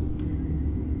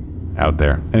out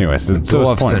there. Anyways, so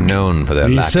Dwarfs are known for their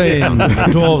lack of saying counting.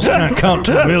 dwarves can't count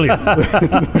to a million.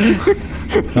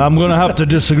 I'm going to have to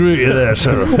disagree with you there,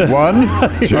 Sheriff. 1,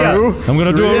 2. I'm going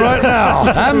to do it right now.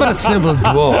 I'm but a simple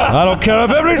dwarf. I don't care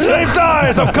if every slave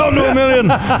dies. I'm counting to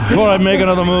 1,000,000 before I make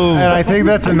another move. And I think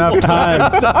that's enough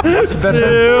time.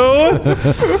 2,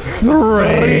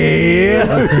 3.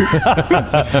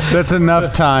 That's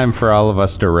enough time for all of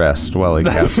us to rest while he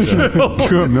counts to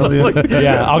 1,000,000.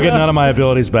 Yeah, I'll get none of my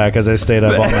abilities back as I stayed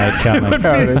up all night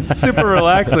counting. Super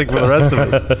relaxing for the rest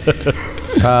of us.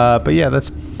 But yeah, that's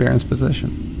Baron's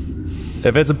position.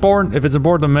 If it's important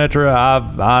to Mitra,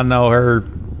 I know her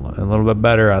a little bit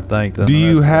better, I think. Than Do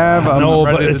you have a... No,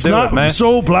 but it's not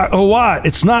so black or white.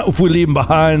 It's not if we leave them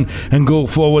behind and go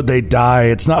forward, they die.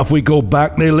 It's not if we go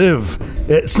back, they live.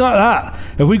 It's not that.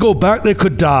 If we go back, they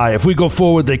could die. If we go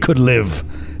forward, they could live.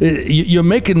 You're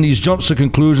making these jumps to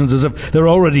conclusions as if they're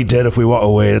already dead if we walk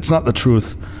away. It's not the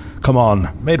truth. Come on.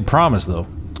 Made a promise, though.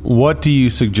 What do you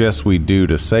suggest we do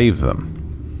to save them?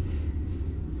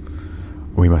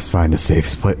 We must find a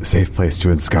safe place to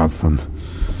ensconce them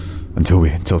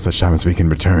until such time as we can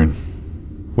return.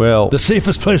 Well, The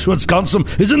safest place to ensconce them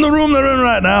is in the room they're in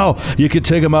right now. You could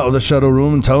take them out of the shadow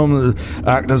room and tell them to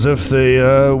act as if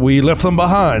we left them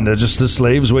behind. They're just the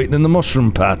slaves waiting in the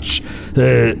mushroom patch.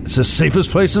 It's the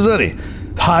safest place as any.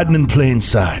 Hiding in plain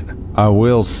sight. I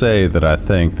will say that I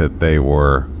think that they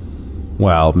were,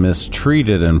 while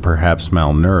mistreated and perhaps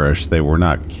malnourished, they were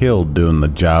not killed doing the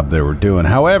job they were doing.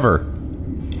 However,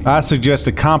 I suggest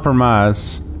a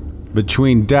compromise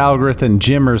between Dalgrith and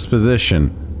Jimmer's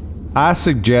position. I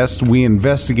suggest we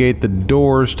investigate the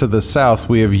doors to the south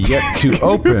we have yet to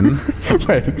open.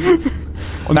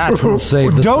 That will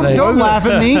save the slaves. Don't laugh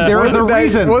at me. There is a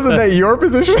reason. Wasn't that your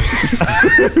position?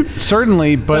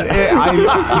 Certainly, but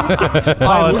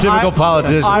Typical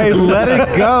politician. I let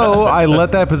it go. I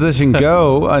let that position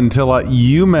go until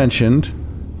you mentioned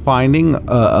finding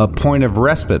a point of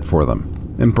respite for them.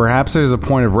 And perhaps there's a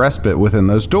point of respite within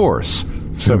those doors.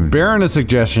 So Baron is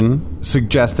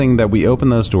suggesting that we open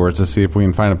those doors to see if we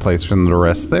can find a place for them to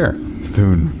rest there.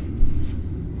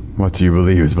 Thune, what do you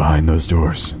believe is behind those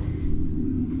doors?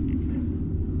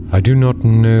 I do not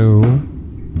know,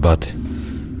 but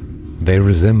they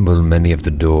resemble many of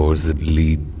the doors that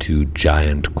lead to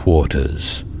giant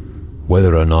quarters.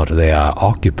 Whether or not they are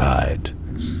occupied,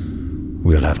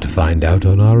 we'll have to find out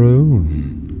on our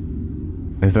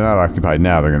own. If they're not occupied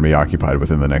now, they're going to be occupied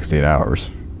within the next 8 hours.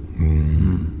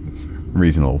 It's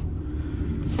reasonable.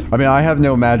 I mean, I have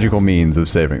no magical means of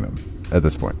saving them at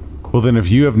this point. Well, then if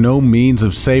you have no means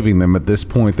of saving them at this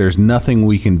point, there's nothing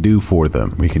we can do for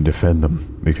them. We can defend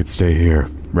them. We could stay here,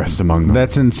 rest among them.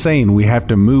 That's insane. We have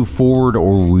to move forward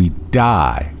or we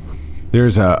die.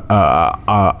 There's a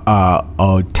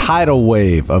tidal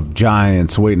wave of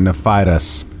giants waiting to fight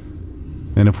us.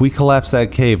 And if we collapse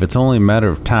that cave, it's only a matter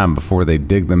of time before they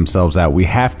dig themselves out. We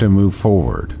have to move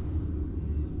forward.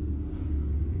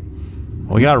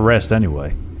 We got to rest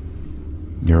anyway.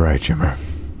 You're right, Jimmer.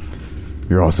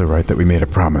 You're also right that we made a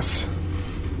promise.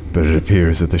 But it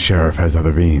appears that the sheriff has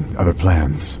other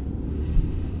plans.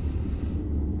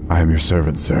 I am your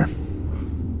servant, sir.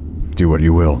 Do what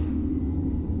you will.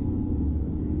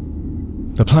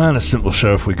 The plan is simple,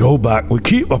 Sheriff. We go back, we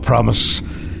keep our promise,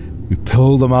 we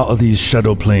pull them out of these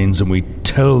shadow planes, and we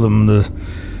tell them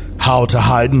how to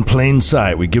hide in plain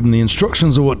sight. We give them the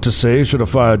instructions of what to say should a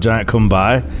fire giant come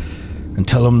by, and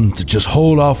tell them to just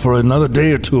hold off for another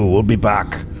day or two. We'll be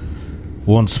back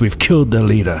once we've killed their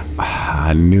leader.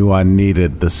 I knew I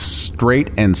needed the straight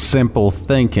and simple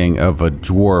thinking of a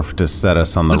dwarf to set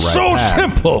us on the right path. So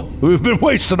simple! We've been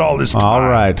wasting all this time. All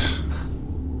right.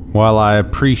 While I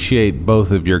appreciate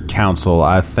both of your counsel,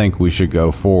 I think we should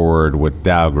go forward with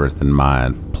Dalgrith in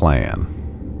my plan.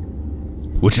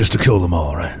 Which is to kill them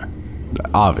all, right?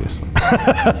 Obviously.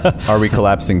 Are we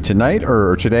collapsing tonight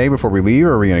or today before we leave,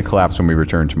 or are we going to collapse when we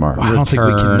return tomorrow? I don't think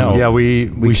we can know. Yeah,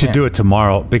 we should do it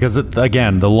tomorrow because,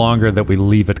 again, the longer that we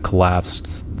leave it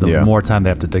collapsed, the more time they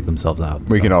have to dig themselves out.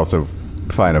 We can also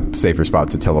find a safer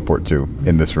spot to teleport to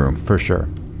in this room. For sure.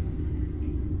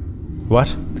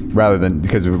 What? Rather than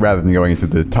going into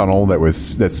the tunnel that's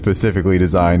specifically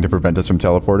designed to prevent us from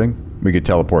teleporting, we could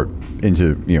teleport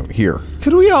into here.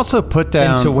 Could we also put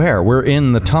down Into where? We're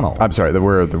in the tunnel. I'm sorry,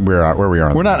 where we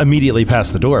are. We're not immediately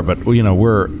past the door, but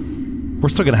we're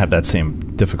still going to have that same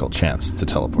difficult chance to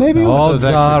teleport. Maybe with Odds those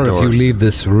extra are, if you doors. leave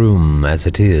this room as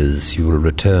it is, you will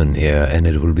return here and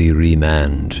it will be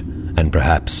remanned and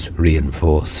perhaps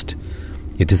reinforced.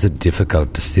 It is a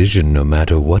difficult decision no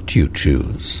matter what you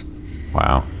choose.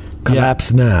 Wow.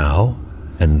 Collapse now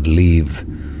and leave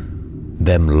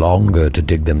them longer to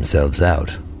dig themselves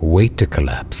out. Wait to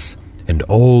collapse, and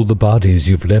all the bodies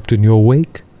you've left in your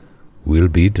wake will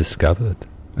be discovered.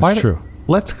 That's true.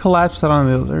 let's collapse it on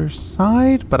the other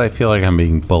side. But I feel like I'm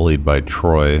being bullied by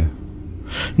Troy.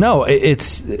 No, I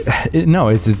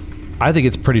think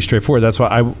it's pretty straightforward. That's why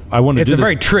I want to do this. It's a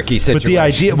very tricky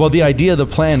situation. But the idea of the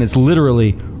plan is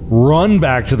literally run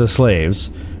back to the slaves,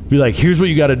 be like, here's what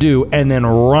you got to do, and then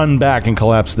run back and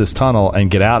collapse this tunnel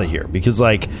and get out of here. Because,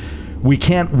 like, we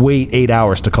can't wait 8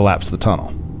 hours to collapse the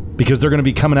tunnel. Because they're going to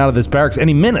be coming out of this barracks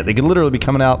any minute. They could literally be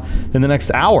coming out in the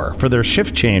next hour for their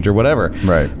shift change or whatever.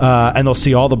 Right. And they'll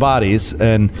see all the bodies.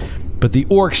 But the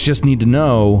orcs just need to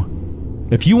know,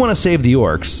 if you want to save the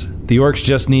orcs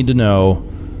just need to know,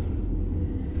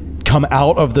 come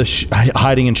out of the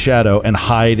hiding in shadow and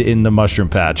hide in the mushroom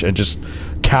patch and just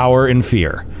cower in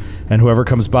fear. And whoever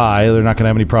comes by, they're not going to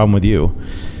have any problem with you.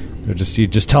 You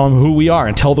just tell them who we are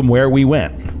and tell them where we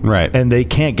went. Right. And they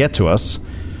can't get to us.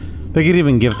 They could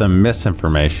even give them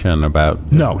misinformation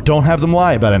about... No, don't have them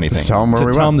lie about anything. Just tell them where we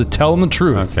went. Tell them the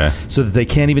truth. Okay. So that they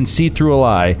can't even see through a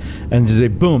lie. And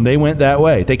they went that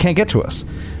way. They can't get to us.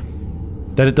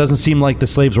 That it doesn't seem like the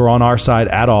slaves were on our side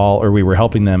at all, or we were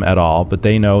helping them at all, but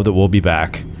they know that we'll be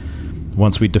back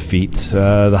once we defeat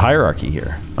the hierarchy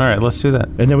here. All right, let's do that.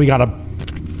 And then we got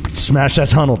to smash that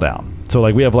tunnel down. So,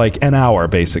 like, we have, like, an hour,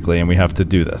 basically, and we have to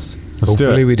do this.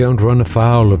 Hopefully we don't run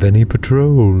afoul of any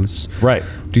patrols. Right.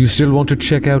 Do you still want to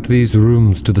check out these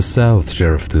rooms to the south,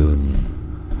 Sheriff Thune?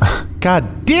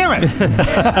 God damn it!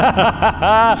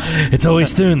 It's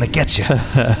always Thune that gets you.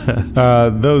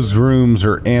 Those rooms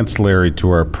are ancillary to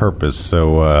our purpose,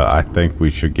 so I think we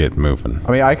should get moving.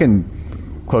 I mean, I can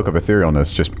cloak of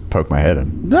etherealness, just poke my head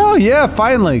in. Oh, yeah,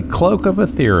 finally. Cloak of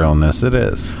etherealness, it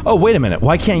is. Oh, wait a minute.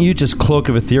 Why can't you just cloak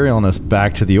of etherealness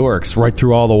back to the orcs, right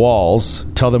through all the walls,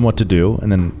 tell them what to do,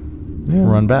 and then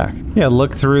run back? Yeah,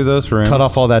 look through those rooms. Cut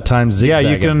off all that time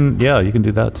zigzagging. you can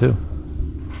do that too.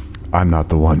 I'm not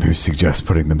the one who suggests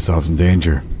putting themselves in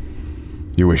danger.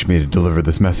 You wish me to deliver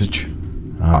this message?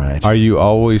 All right. Are you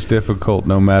always difficult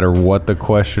no matter what the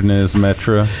question is,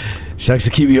 Metra? She likes to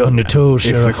keep you on your toes,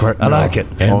 Sheriff. I like it.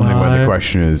 Only when the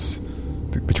question is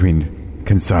between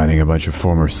consigning a bunch of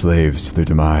former slaves to their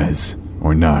demise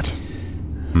or not.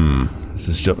 This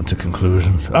is jumping to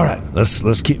conclusions. All right,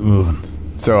 let's keep moving.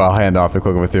 So I'll hand off the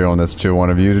cloak of etherealness to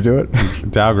one of you to do it.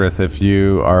 Dalgrith, if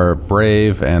you are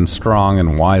brave and strong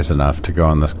and wise enough to go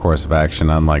on this course of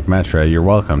action, unlike Metra, you're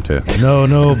welcome to.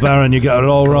 No, Baron, you got it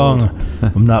all wrong.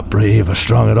 I'm not brave or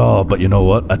strong at all, but you know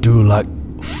what? I do like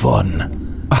fun.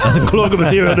 And the Cloak of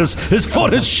Etherealness is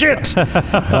fun as shit.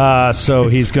 So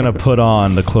he's going to put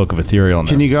on the Cloak of Etherealness.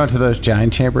 Can you go into those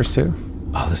giant chambers too?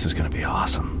 Oh, this is going to be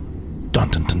awesome.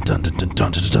 Dun, dun, dun, dun, dun, dun,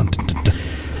 dun, dun, dun, dun, dun.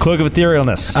 Cloak of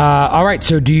Etherealness. All right,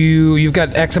 so you've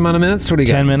got X amount of minutes? What do you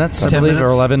got? 10 minutes, I believe, or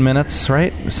 11 minutes,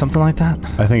 right? Something like that.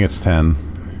 I think it's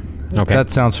 10. Okay.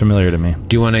 That sounds familiar to me.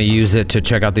 Do you want to use it to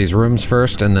check out these rooms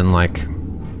first and then,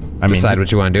 decide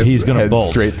what you want to do? He's going to Head bolt.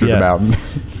 straight through the mountain.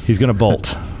 He's going to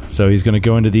bolt. So he's going to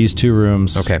go into these two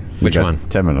rooms. Okay, which one?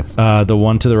 10 minutes. The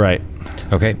one to the right.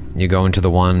 Okay, you go into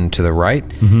the one to the right,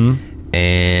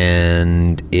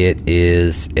 and it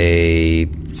is a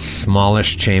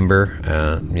smallish chamber,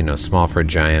 small for a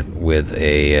giant, with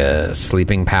a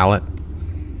sleeping pallet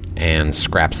and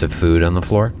scraps of food on the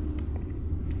floor.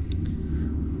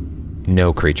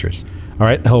 No creatures. All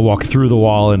right, he'll walk through the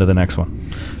wall into the next one.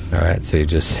 All right, so you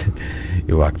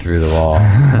walk through the wall,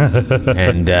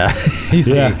 and you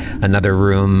see another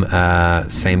room,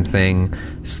 same thing,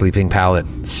 sleeping pallet,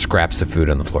 scraps of food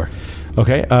on the floor.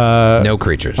 Okay. No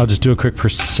creatures. I'll just do a quick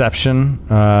perception.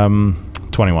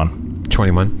 21.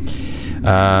 21.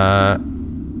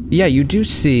 You do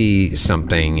see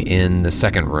something in the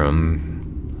second room.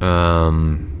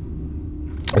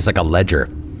 It's like a ledger.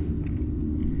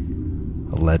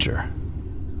 A ledger.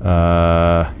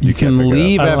 You can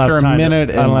leave after a minute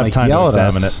and yell at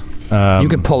us. You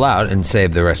can pull out and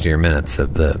save the rest of your minutes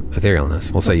of the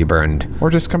etherealness. We'll say you burned Or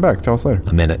just come back. Tell us later.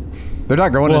 a minute. They're not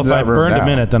going Well, into if I that room burned now. a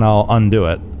minute, then I'll undo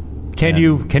it. Can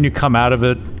you come out of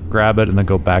it, grab it, and then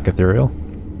go back ethereal?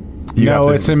 You have No,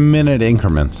 to- it's in minute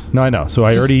increments. No, I know. So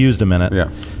I already used a minute. Yeah.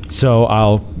 So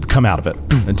I'll come out of it.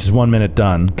 It's just 1 minute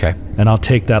done. Okay. And I'll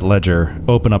take that ledger,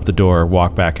 open up the door,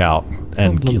 walk back out,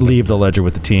 and leave the ledger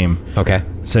with the team. Okay.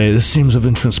 Say, this seems of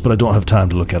interest, but I don't have time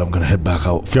to look at it. I'm going to head back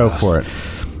out. Go fast." for it.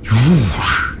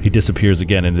 He disappears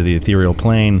again into the ethereal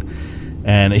plane,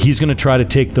 and he's going to try to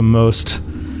take the most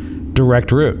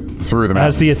direct route Through the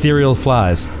as mountain. the ethereal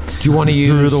flies. Do you want to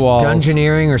Through use the walls.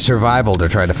 dungeoneering or survival to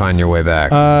try to find your way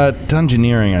back?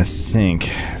 Dungeoneering, I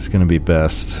think, is going to be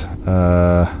best.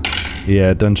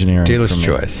 Dungeoneering. Dealer's for me.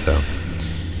 choice. So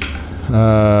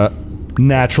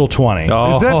Natural 20.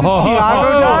 Oh, Is that the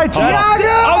Tiago die? Tiago!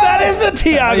 Oh, that That is the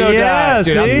Tiago die.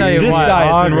 Dude, I'll tell you this what, guy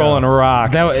has been rolling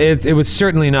rocks. It was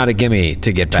certainly not a gimme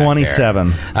to get back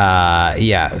 27.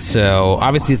 Yeah, so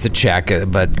obviously it's a check,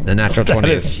 but the natural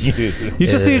 20 is You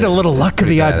just need a little luck of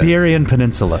the bad. Iberian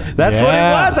Peninsula. That's what it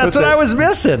was. That's what I was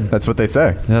missing. That's what they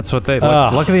say. That's what they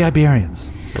luck of the Iberians.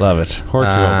 Love it.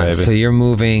 Portugal, baby. So you're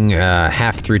moving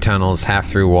half through tunnels, half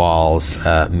through walls,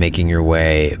 making your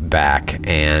way back,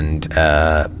 and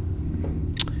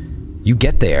you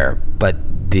get there, but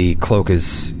the cloak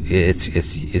is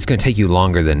it's going to take you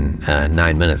longer than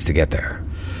 9 minutes to get there.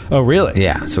 Oh, really?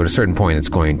 Yeah, so at a certain point it's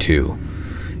going to,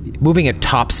 moving at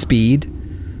top speed,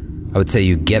 I would say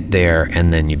you get there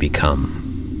and then you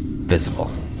become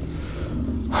visible.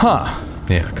 Huh.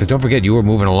 Yeah, because don't forget, you were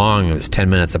moving along, it was 10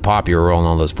 minutes a pop, you were rolling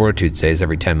all those fortitude saves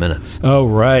every 10 minutes. Oh,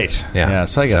 right. Yeah,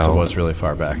 so I guess it was really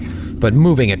far back. But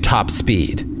moving at top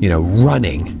speed,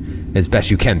 running as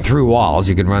best you can through walls,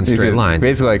 you can run straight lines.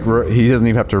 Basically, he doesn't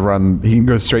even have to run. He can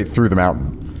go straight through the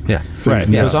mountain. Yeah. Right.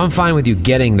 Yeah, Yes. so I'm fine with you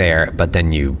getting there, but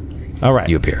then you All right.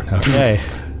 you appear. Okay.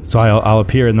 So I'll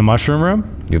appear in the mushroom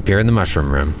room? You appear in the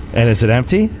mushroom room. And is it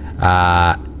empty?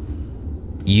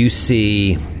 You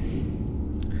see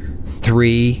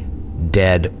 3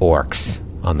 dead orcs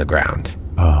on the ground.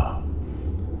 Oh.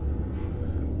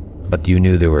 But you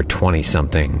knew there were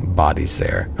 20-something bodies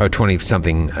there, or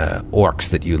 20-something orcs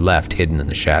that you left hidden in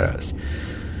the shadows.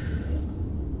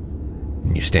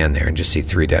 And you stand there and just see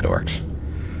 3 dead orcs.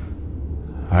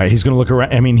 All right, he's going to look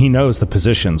around. I mean, he knows the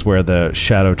positions where the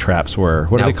shadow traps were.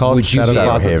 What Now, are they called? would you Shadow be able-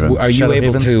 closets? Havens. Are you Shadow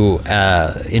able havens? to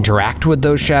interact with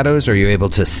those shadows? Are you able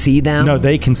to see them? No,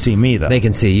 they can see me, though. They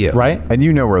can see you. Right? And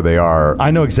you know where they are.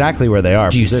 I know exactly where they are.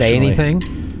 Do you say positionally. anything?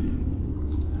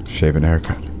 Shaven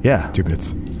haircut. Yeah. 2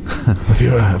 bits. If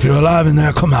you're alive in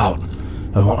there, come out.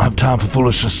 I won't have time for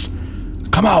foolishness.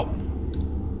 Come out.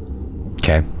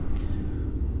 Okay.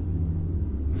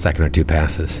 Second or 2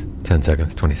 passes. 10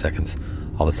 seconds, 20 seconds.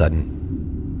 All of a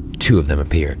sudden, 2 of them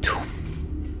appear. 2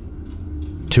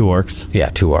 orcs. Yeah,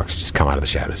 2 orcs just come out of the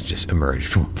shadows, just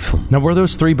emerge. Now, were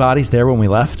those 3 bodies there when we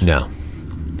left? No.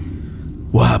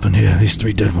 What happened here? These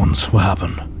 3 dead ones. What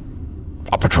happened?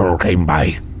 A patrol came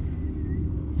by,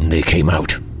 and they came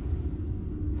out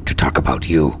to talk about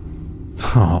you.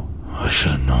 Oh, I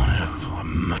should have known it.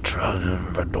 I'm a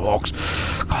red dogs.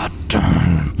 God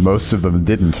damn. Most of them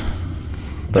didn't.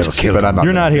 They were killed. But I'm not.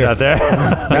 You're not here. there.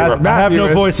 I have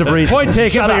no voice of reason. Point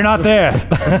taken, but you're not there.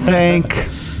 Thank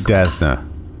Desna.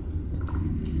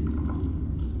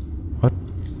 What?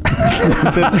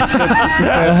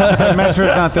 That measure is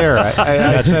not there.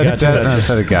 I said Desna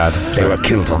instead of God. They were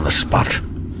killed on the spot.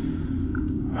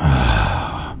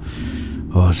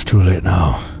 Oh, it's too late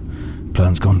now.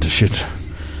 Plan's gone to shit.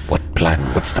 What plan?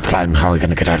 What's the plan? How are we going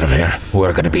to get out of here?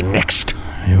 We're going to be next.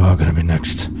 You are going to be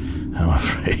next, I'm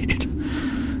afraid.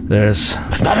 That's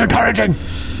not encouraging.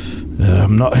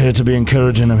 I'm not here to be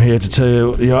encouraging. I'm here to tell you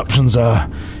what the options are.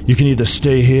 You can either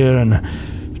stay here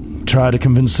and try to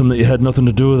convince them that you had nothing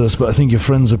to do with us, but I think your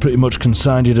friends have pretty much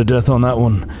consigned you to death on that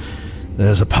one.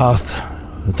 There's a path,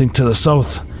 I think to the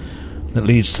south, that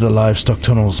leads to the livestock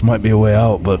tunnels. Might be a way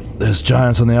out, but there's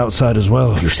giants on the outside as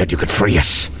well. You said you could free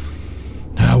us.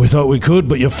 We thought we could,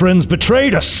 but your friends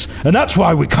betrayed us, and that's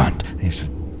why we can't. He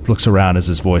looks around as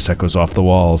his voice echoes off the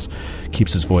walls,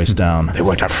 keeps his voice down. They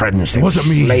weren't our friends. They were Wasn't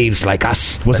me. slaves like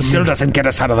us. That Wasn't still me. doesn't get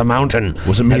us out of the mountain.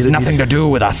 Wasn't me Has that nothing needed- to do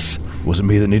with us. It wasn't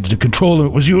me that needed to control them.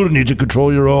 It was you that needed to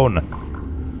control your own.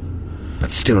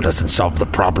 That still doesn't solve the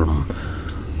problem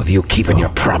of you keeping your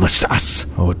promise to us.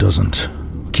 Oh, it doesn't.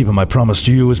 Keeping my promise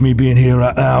to you is me being here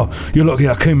right now. You're lucky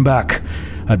I came back.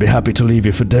 I'd be happy to leave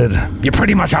you for dead. You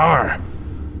pretty much are.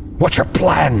 What's your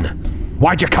plan?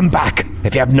 Why'd you come back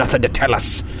if you have nothing to tell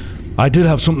us? I did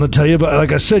have something to tell you, but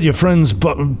like I said, your friends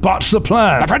botched the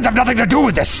plan. My friends have nothing to do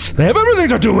with this. They have everything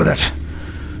to do with it.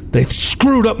 They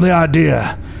screwed up the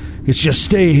idea. It's just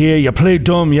stay here, you play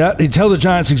dumb, you tell the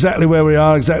giants exactly where we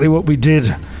are, exactly what we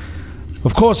did.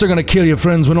 Of course they're going to kill your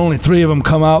friends when only 3 of them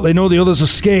come out. They know the others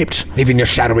escaped. Even your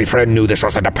shadowy friend knew this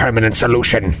wasn't a permanent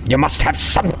solution. You must have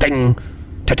something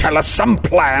to tell us, some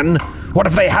plan. What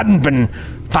if they hadn't been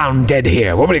found dead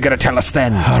here? What were you going to tell us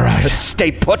then? All right. To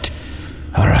stay put?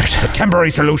 All right. A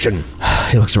temporary solution.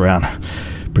 He looks around,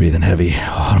 breathing heavy.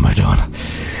 What am I doing?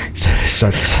 He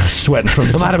starts sweating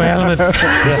from the I'm out of my element.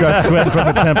 He starts sweating from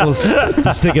the temples.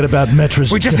 He's thinking about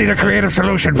Metras. We just need a creative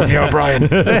solution from you, O'Brien.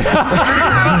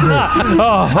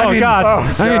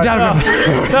 God. I mean, down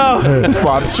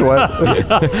Bob Sweat.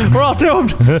 We're all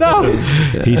doomed. No.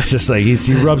 He's just like,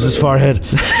 he rubs his forehead,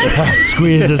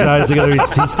 squeezes his eyes together.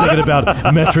 He's thinking about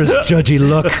Metra's judgy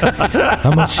look,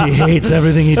 how much she hates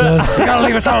everything he does. You're going to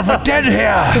leave us all for dead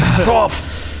here. Go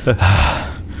off.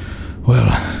 Well,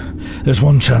 there's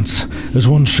one chance. There's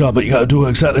one shot, but you gotta do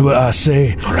exactly what I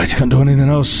say. All right. Can't do anything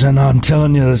else, and I'm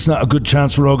telling you, there's not a good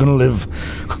chance we're all gonna live.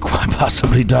 Could quite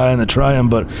possibly die in the trying,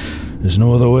 but there's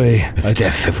no other way. It's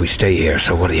death if we stay here,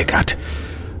 so what do you got?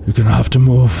 You're gonna have to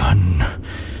move, and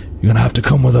you're gonna have to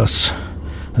come with us.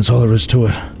 That's all there is to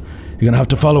it. You're gonna have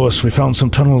to follow us. We found some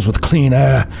tunnels with clean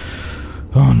air.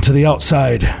 On to the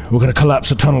outside. We're going to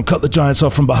collapse a tunnel, cut the giants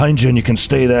off from behind you, and you can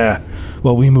stay there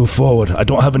while we move forward. I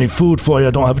don't have any food for you.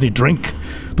 I don't have any drink,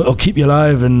 but I'll keep you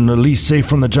alive and at least safe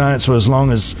from the giants for as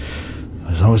long as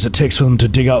it takes for them to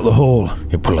dig out the hole.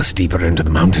 You pull us deeper into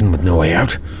the mountain with no way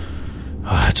out?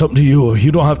 It's up to you.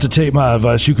 You don't have to take my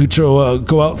advice. You could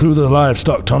go out through the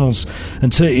livestock tunnels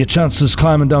and take your chances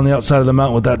climbing down the outside of the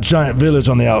mountain with that giant village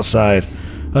on the outside.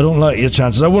 I don't like your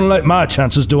chances. I wouldn't like my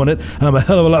chances doing it, and I'm a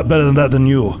hell of a lot better than that than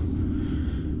you.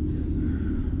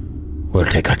 We'll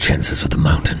take our chances with the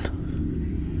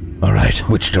mountain. All right.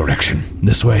 Which direction?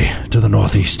 This way, to the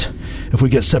northeast. If we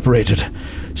get separated,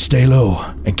 stay low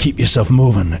and keep yourself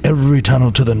moving. Every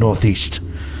tunnel to the northeast.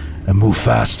 And move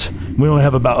fast. We only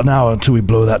have about an hour until we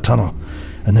blow that tunnel.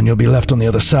 And then you'll be left on the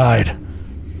other side.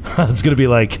 It's going to be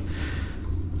like...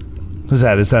 What is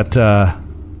that? Is that...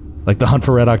 like the Hunt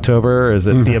for Red October, or is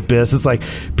it The Abyss? It's like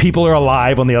people are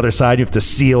alive on the other side. You have to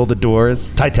seal the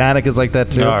doors. Titanic is like that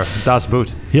too. Das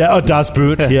Boot. Yeah, Das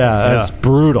Boot. Yeah, that's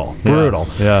brutal.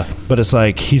 Yeah. But it's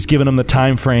like he's giving them the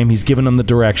time frame. He's giving them the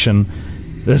direction.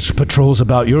 There's patrols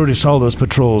about. You already saw those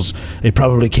patrols. They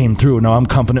probably came through. Now I'm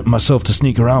confident in myself to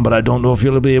sneak around, but I don't know if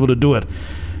you'll be able to do it.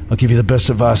 I'll give you the best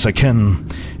advice I can.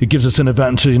 It gives us an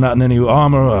advantage. You're not in any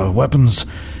armor or weapons.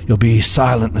 You'll be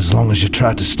silent as long as you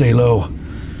try to stay low.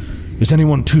 Is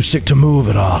anyone too sick to move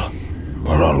at all?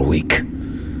 We're all weak,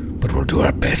 but we'll do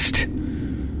our best.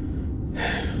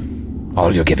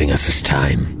 All you're giving us is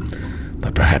time,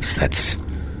 but perhaps that's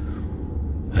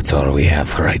all we have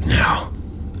for right now.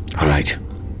 All right,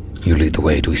 you lead the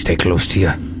way. Do we stay close to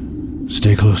you?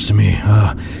 Stay close to me.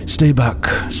 Stay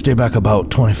back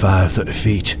about 25, 30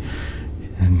 feet.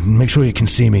 And make sure you can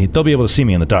see me. They'll be able to see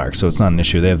me in the dark, so it's not an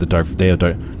issue. They have the dark vision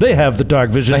too. They have the dark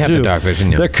vision,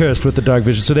 yeah. They're cursed with the dark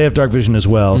vision, so they have dark vision as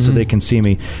well, so they can see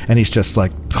me. And he's just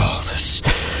like, this.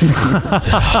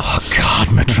 Oh,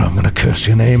 God, Mitra, I'm going to curse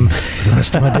your name for the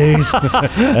rest of my days.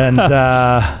 And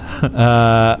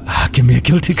give me a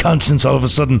guilty conscience all of a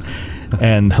sudden.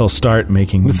 And he'll start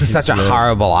making... This is such a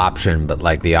horrible option, but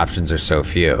like the options are so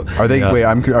few. Are they? Wait,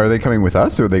 are they coming with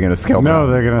us, or are they going to scale? No,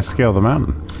 they're going to scale the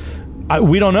mountain.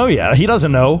 We don't know yet. He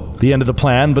doesn't know the end of the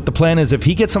plan, but the plan is if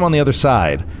he gets them on the other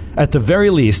side, at the very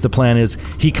least, the plan is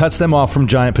he cuts them off from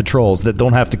giant patrols that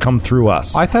don't have to come through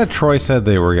us. I thought Troy said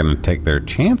they were going to take their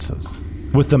chances.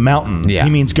 With the mountain. Yeah. He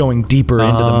means going deeper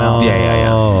into the mountain.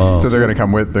 Yeah. So they're going to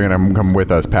come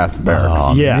with us past the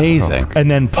barracks. Yeah. Amazing.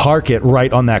 And then park it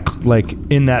right on that, like,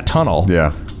 in that tunnel.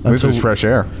 Yeah. This is fresh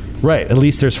air. Right. At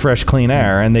least there's fresh, clean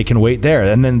air, and they can wait there.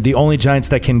 And then the only giants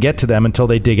that can get to them until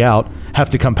they dig out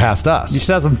have to come past us. You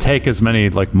should have them take as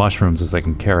many like mushrooms as they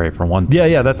can carry for one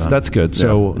thing. Yeah, that's good.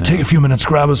 So take a few minutes,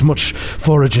 grab as much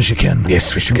forage as you can.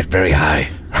 Yes, we should get very high.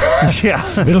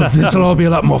 This'll all be a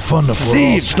lot more fun if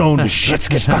we're all stoned to shit. Let's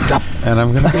get pumped up. And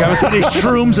I'm going to Grab as many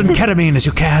shrooms and ketamine as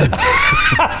you can. Do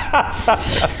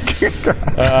you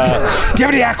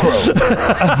have any acro?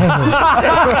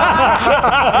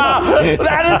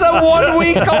 that is a 1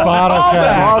 week old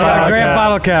A grand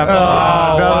bottle cap.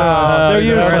 They're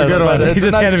useless. But He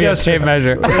just handed me a tape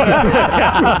measure.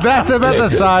 That's about the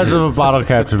size of a bottle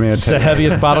cap to me. It's the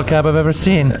heaviest bottle cap I've ever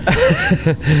seen.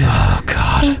 Oh,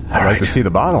 God. I'd like to see the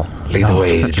bottle. Lead the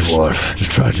way, dwarf.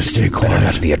 Just try to stay Better not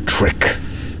quiet. be a trick.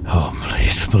 Oh,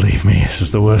 please, believe me. This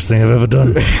is the worst thing I've ever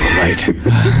done. Right.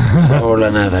 Roll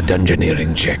another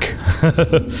dungeoneering check.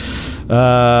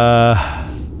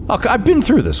 Okay, I've been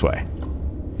through this way.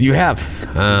 You have,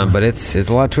 but it's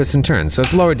a lot of twists and turns. So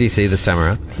it's lower DC this time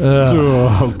around.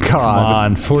 Oh, God. Come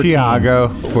on, 14. Tiago.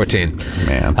 14.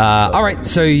 Man. All right,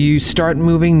 so you start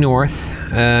moving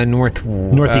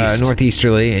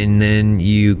northeasterly, and then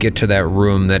you get to that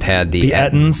room that had the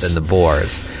Ettins and the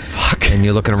boars. Fuck. And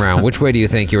you're looking around. Which way do you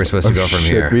think you were supposed to go from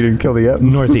here? We didn't kill the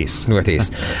Ettins. Northeast.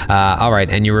 Northeast. All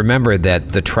right, and you remember that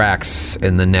the tracks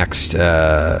in the next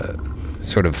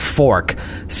sort of fork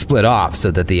split off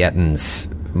so that the Ettins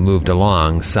moved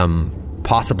along. Some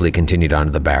possibly continued on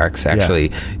to the barracks.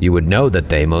 Actually, you would know that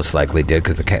they most likely did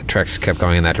because the tracks kept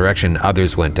going in that direction.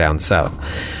 Others went down south.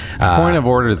 Point of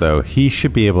order, though. He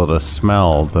should be able to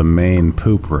smell the main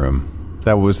poop room.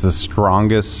 That was the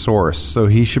strongest source, so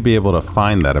he should be able to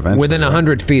find that eventually. Within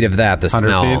 100 feet of that, the 100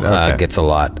 smell feet? Okay. gets a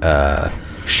lot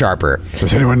sharper.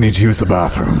 Does anyone need to use the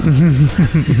bathroom?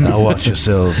 Now watch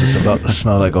yourselves. It's about to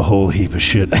smell like a whole heap of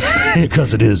shit.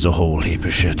 Because it is a whole heap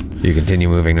of shit. You continue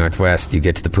moving northwest. You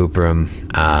get to the poop room.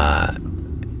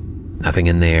 Nothing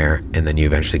in there, and then you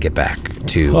eventually get back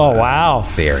to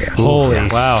the area. Holy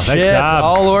wow! shit! Nice job.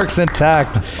 All orcs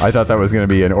intact. I thought that was going to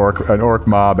be an orc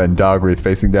mob and Dogwreath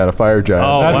facing down a fire giant.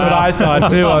 Oh, That's what I thought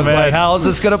too. I was man. like, how is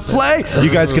this going to play? You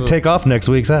guys could take off next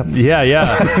week's app. Yeah.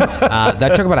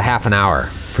 That took about a half an hour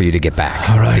for you to get back.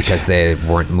 All right. Because they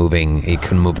weren't moving. You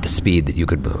couldn't move at the speed that you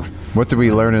could move. What did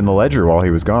we learn in the ledger while he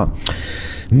was gone?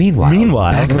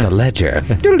 Meanwhile, back in the ledger.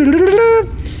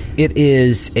 It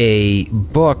is a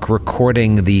book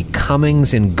recording the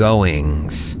comings and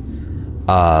goings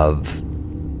of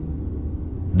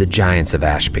the Giants of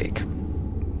Ashpeak.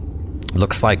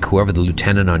 Looks like whoever the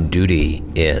lieutenant on duty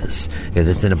is, because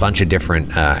it's in a bunch of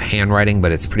different handwriting,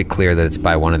 but it's pretty clear that it's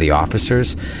by one of the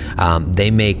officers. They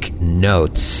make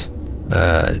notes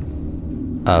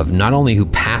of not only who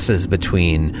passes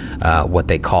between what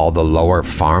they call the lower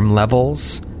farm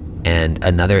levels and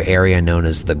another area known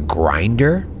as the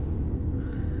Grinder,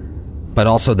 but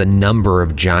also the number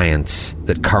of giants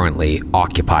that currently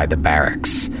occupy the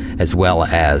barracks, as well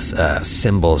as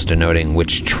symbols denoting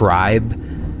which tribe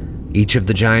each of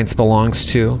the giants belongs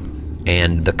to,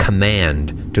 and the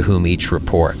command to whom each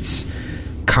reports.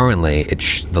 Currently,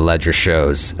 the ledger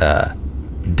shows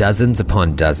dozens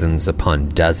upon dozens upon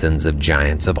dozens of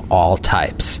giants of all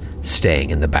types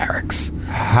staying in the barracks.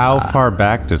 How far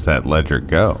back does that ledger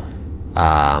go?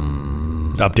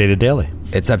 Updated daily.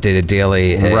 It's updated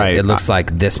daily. Right. It looks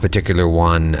like this particular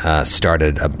one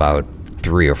started about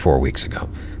 3 or 4 weeks ago.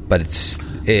 But it's...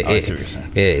 I see what you're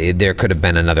saying. There could have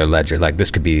been another ledger. Like,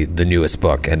 this could be the newest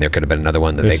book, and there could have been another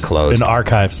one that they closed. In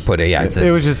archives.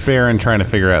 It was just Baron trying to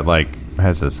figure out, like,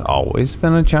 has this always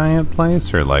been a giant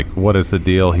place? Or, like, what is the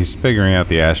deal? He's figuring out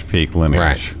the Ashpeak lineage.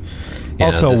 Right. Yeah,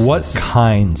 Also, no, what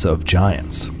kinds of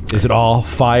giants? Is it all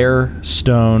fire,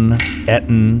 stone,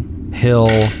 Etten, hill?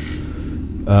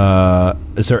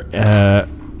 Is there...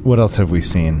 what else have we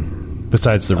seen?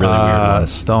 Besides the really weird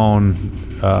ones? Stone,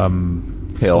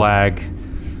 slag.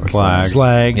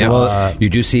 Slag. Yeah. Well, You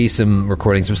do see some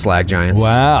recordings of slag giants.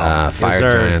 Wow. Fire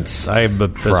giants.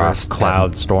 Frost.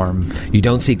 Cloud, storm. You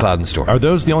don't see cloud and storm. are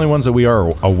those the only ones that we are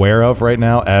aware of right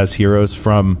now as heroes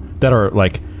from... that are,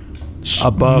 like...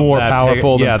 Above more that,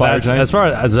 powerful than fire that's, giants? as far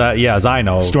as I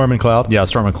know, Storm and Cloud? Yeah,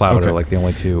 Storm and Cloud Okay. are like the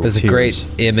only two. There's a tiers. great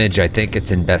image, I think it's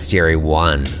in Bestiary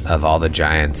 1, of all the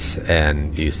giants,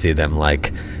 and you see them,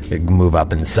 like, move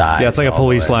up in size. Yeah, it's like a all the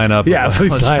police way. lineup. Yeah,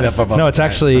 please sign up. No, it's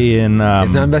actually in...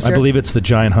 Is it on I Bestiary? believe it's the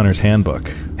Giant Hunter's Handbook.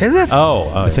 Is it?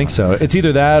 I think so. It's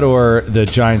either that or the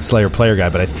Giant Slayer Player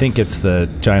Guide, but I think it's the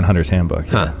Giant Hunter's Handbook.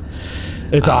 Huh.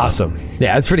 It's awesome.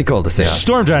 Yeah, it's pretty cool to see.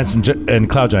 Storm Giants and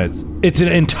Cloud Giants, it's an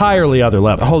entirely other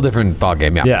level. A whole different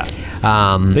ballgame, yeah.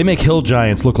 Yeah. They make hill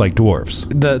giants look like dwarves.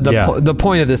 The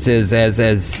point of this is, as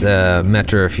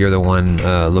Metra, if you're the one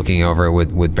looking over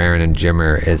with Baron and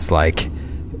Jimmer, is like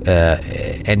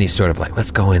any sort of like,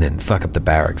 let's go in and fuck up the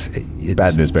barracks. It's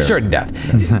Bad news bears. certain death.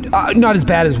 Not as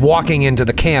bad as walking into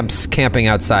the camping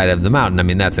outside of the mountain. I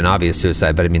mean, that's an obvious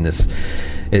suicide, but I mean, this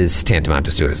is tantamount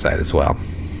to suicide as well.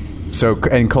 So,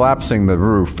 and collapsing the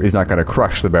roof is not going to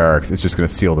crush the barracks. It's just going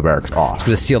to seal the barracks off. It's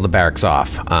going to seal the barracks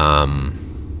off,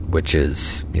 which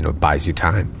is, buys you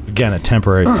time. Again, a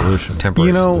temporary solution.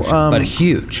 Temporary solution. But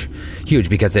huge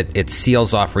because it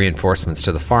seals off reinforcements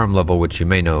to the farm level, which you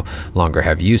may no longer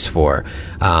have use for.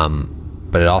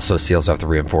 But it also seals off the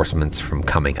reinforcements from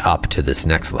coming up to this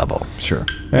next level. Sure.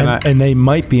 And they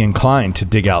might be inclined to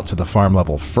dig out to the farm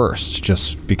level first,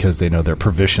 just because they know their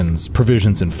provisions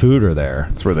and food are there.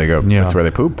 That's where they go. Yeah. That's where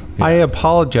they poop. I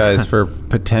apologize for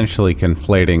potentially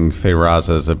conflating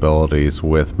Feyraza's abilities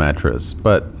with Metra's,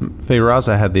 but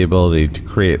Feyraza had the ability to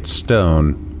create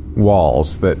stone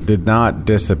walls that did not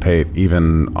dissipate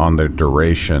even on their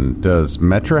duration. Does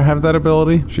Metra have that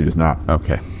ability? She does not.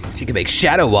 Okay. She can make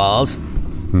shadow walls.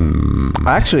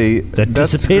 Actually, That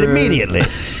that's dissipate good. immediately.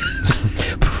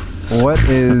 What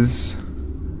is...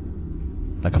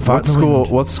 Like a fart What in the school?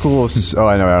 wind. What school? Oh,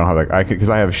 I know. I don't have that. Because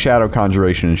I have shadow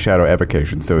conjuration and shadow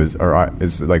evocation. So is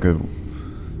like a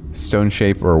stone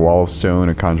shape or a wall of stone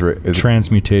a conjure?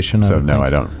 Transmutation. So would no, think. I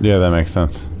don't. Yeah, that makes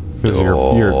sense. Because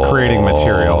you're creating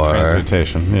material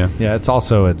transmutation. Yeah. Yeah, it's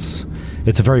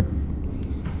a very,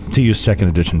 to use second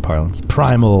edition parlance,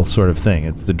 primal sort of thing.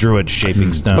 It's the druid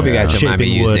shaping stone. Hope you guys don't mind me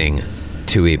shaping wood. using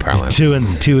 2E parlance.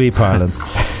 2E parlance.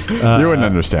 You wouldn't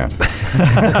understand.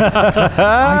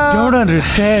 I don't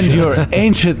understand your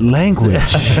ancient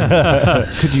language.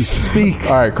 Could you speak?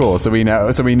 All right, cool. So we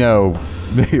know.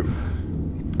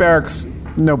 Barracks,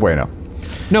 no bueno.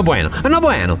 No bueno. No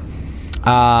bueno.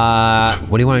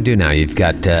 What do you want to do now? You've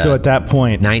got so at that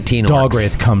point, 19 Dog orcs.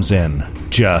 Wraith comes in,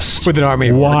 just With an army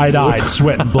of orcs. wide-eyed,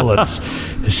 sweating bullets.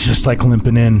 It's just like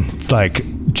limping in. It's like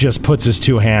just puts his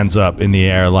two hands up in the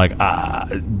air, like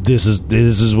this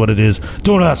is what it is.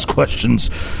 Don't ask questions.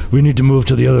 We need to move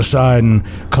to the other side and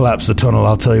collapse the tunnel.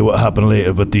 I'll tell you what happened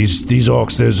later. But these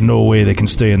orcs, there's no way they can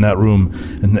stay in that room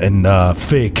and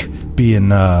fake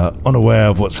being unaware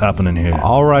of what's happening here.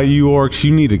 All right, you orcs,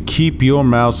 you need to keep your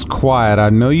mouths quiet. I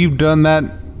know you've done that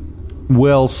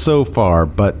well so far,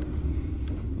 but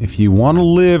if you want to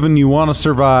live and you want to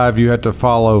survive, you have to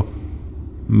follow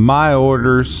my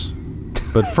orders.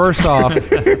 But first off,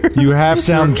 you have to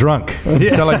Sound drunk.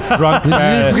 You sound like drunk.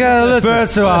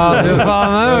 First of all,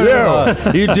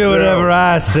 You do whatever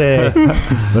I say.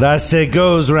 What I say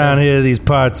goes around here, these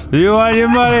parts. You want your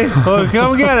money? Well,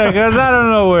 come get it, because I don't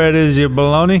know where it is, you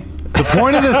baloney. The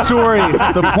point of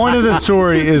the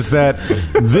story is that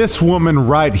this woman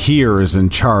right here is in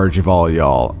charge of all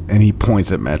y'all, and he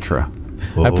points at Metra.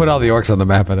 I put all the orcs on the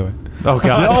map, by the way. Oh,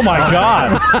 God. Oh, my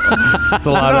God. That's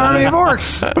a lot of Army of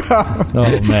orcs.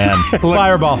 Oh, man.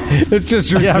 Fireball. It's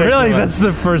just Yeah, ridiculous. really, that's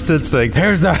the first instinct.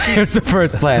 Here's the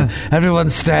first plan.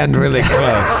 Everyone stand really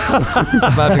close. It's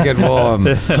about to get warm.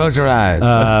 Close your eyes.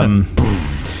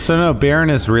 So no,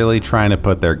 Baron is really trying to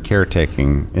put their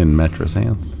caretaking in Metra's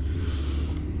hands.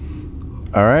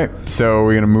 All right. So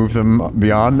we're going to move them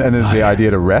beyond. And is the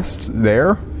idea to rest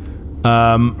there?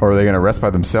 Or are they going to rest by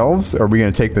themselves? Or are we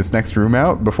going to take this next room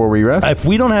out before we rest? If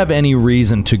we don't have any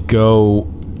reason to go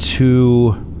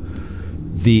to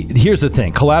the... Here's the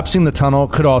thing. Collapsing the tunnel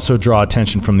could also draw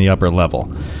attention from the upper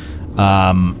level.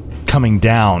 Coming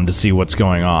down to see what's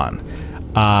going on.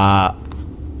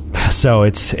 So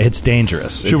it's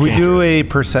dangerous. Should we do a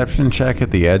perception check at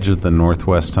the edge of the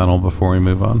northwest tunnel before we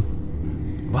move on?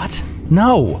 What?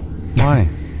 No. Why?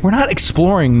 We're not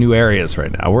exploring new areas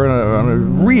right now. We're on a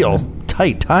real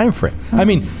tight time frame. I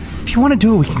mean, if you want to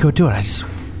do it, we can go do it.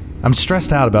 I'm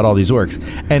stressed out about all these orcs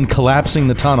and collapsing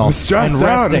the tunnel and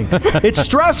resting. It's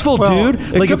stressful, dude.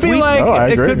 It could be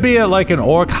it could be like an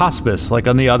orc hospice, like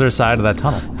on the other side of that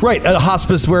tunnel. Right, a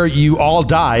hospice where you all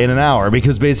die in an hour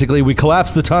because basically we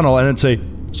collapse the tunnel and then say,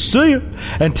 see ya,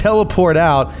 and teleport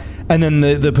out, and then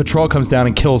the patrol comes down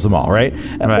and kills them all, right?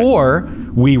 Or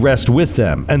we rest with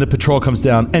them and the patrol comes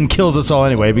down and kills us all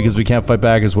anyway because we can't fight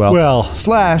back as well.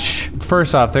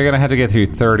 First off, they're going to have to get through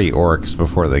 30 orcs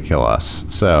before they kill us.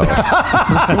 So we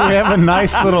have a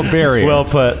nice little barrier. Well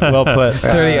put.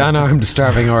 30 unarmed,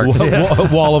 starving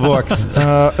orcs. Wall of orcs.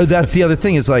 That's the other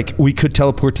thing is like we could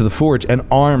teleport to the forge and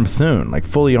arm Thune, like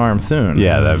fully arm Thune.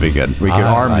 Yeah, that'd be good. We could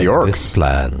arm the orcs. This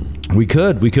plan. We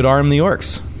could arm the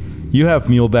orcs. You have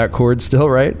muleback cords still,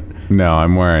 right? No,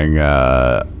 I'm wearing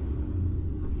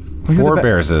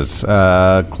Forebears'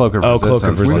 cloak of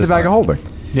resistance. Where's the bag of holding?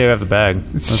 Yeah, we have the bag.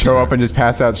 Show up and just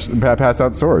pass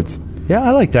out swords. Yeah,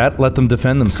 I like that. Let them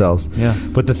defend themselves. Yeah.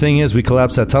 But the thing is, we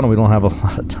collapse that tunnel. We don't have a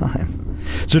lot of time.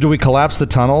 So do we collapse the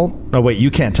tunnel? Oh, wait, you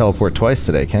can't teleport twice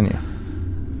today, can you?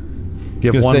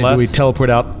 You have one left? Do we teleport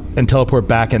out and teleport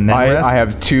back and then rest? I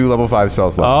have 2 level 5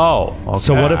 spells left. Oh, okay.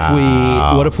 So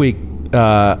what if we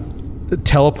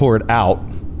teleport out,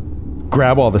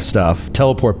 grab all the stuff,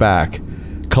 teleport back,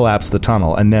 collapse the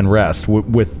tunnel, and then rest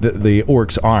with the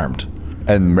orcs armed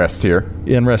And rest here.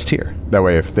 and rest here? That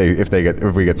way, if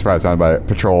we get surprised by a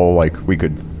patrol, like we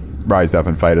could rise up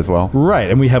and fight as well.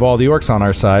 Right, and we have all the orcs on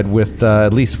our side with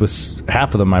at least with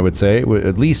half of them, I would say,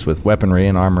 at least with weaponry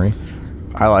and armory.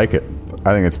 I like it.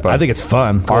 I think it's fun. I think it's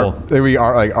fun. We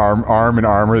are like arm and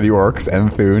armor the orcs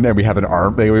and Thune, and we have an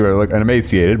arm. We were like an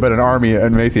emaciated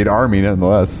army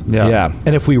nonetheless. Yeah.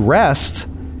 And if we rest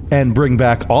and bring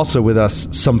back also with us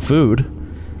some food,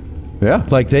 Yeah,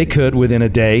 like they could within a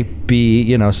day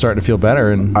be starting to feel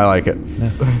better, and I like it.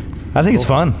 I think it's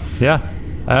fun. Yeah.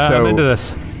 I'm into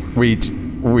this.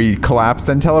 We collapse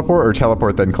then teleport, or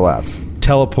teleport then collapse.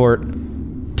 Teleport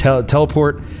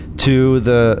to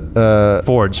the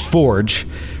forge,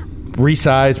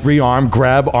 resize, rearm,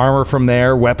 grab armor from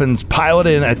there, weapons, pile it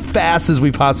in as fast as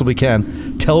we possibly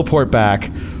can, teleport back,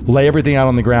 lay everything out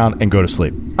on the ground, and go to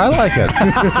sleep. I like it.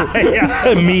 Yeah,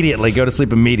 immediately. Go to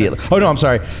sleep immediately. Oh, no, I'm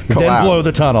sorry. Then Collapse. blow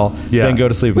the tunnel, then go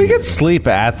to sleep. We could sleep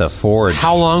at the forge.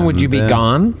 How long would you be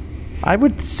gone? I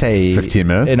would say 15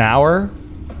 minutes? An hour.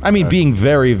 I mean, being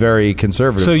very, very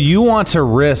conservative. So you want to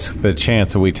risk the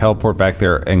chance that we teleport back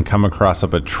there and come across a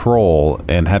patrol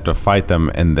and have to fight them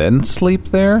and then sleep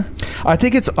there? I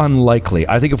think it's unlikely.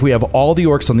 I think if we have all the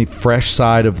orcs on the fresh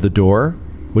side of the door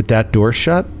with that door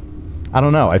shut, I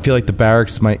don't know. I feel like the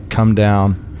barracks might come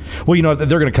down. Well,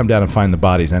 they're going to come down and find the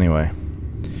bodies anyway.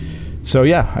 So,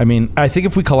 yeah, I mean, I think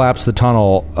if we collapse the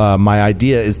tunnel, my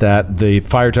idea is that the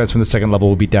fire giants from the second level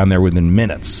will be down there within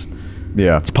minutes.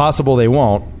 Yeah. It's possible they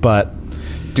won't, but...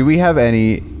 Do we have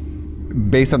any,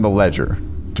 based on the ledger,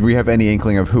 do we have any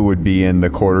inkling of who would be in the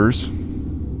quarters?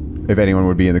 If anyone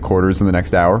would be in the quarters in the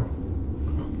next hour?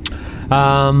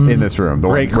 In this room.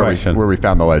 Great question. Where we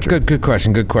found the ledger. Good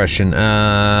question.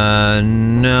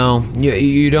 No,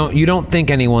 you don't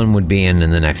think anyone would be in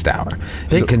the next hour.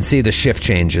 They can see the shift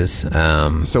changes.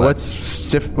 So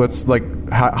let's like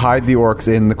hide the orcs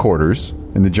in the quarters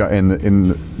in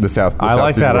the south. I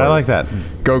like that. I like that.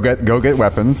 Go get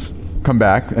weapons. Come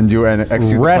back and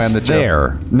execute the plan.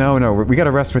 There. No, we got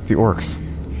to rest with the orcs.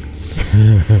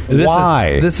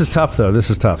 Why? This is tough, though. This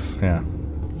is tough. Yeah.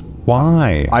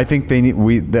 Why? I think they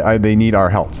need our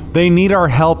help. They need our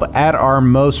help at our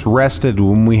most rested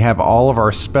when we have all of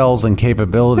our spells and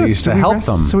capabilities to help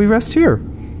them. So we rest here.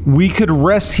 We could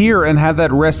rest here and have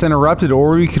that rest interrupted,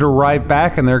 or we could arrive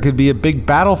back and there could be a big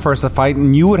battle for us to fight,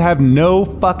 and you would have no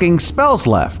fucking spells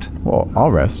left. Well,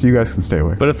 I'll rest. You guys can stay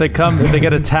away. But if they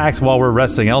get attacked while we're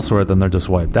resting elsewhere, then they're just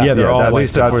wiped out. Yeah, they're all at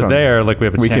least if we're there, like we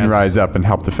have a chance. We can rise up and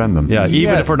help defend them. Yeah,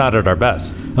 even if we're not at our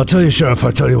best. I'll tell you, Sheriff,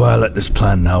 I'll tell you why I like this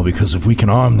plan now, because if we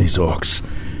can arm these orcs,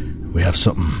 we have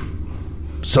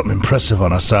something impressive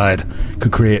on our side.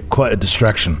 Could create quite a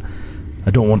distraction.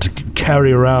 I don't want to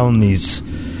carry around these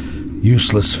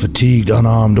useless, fatigued,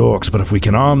 unarmed orcs, but if we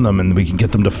can arm them and we can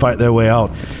get them to fight their way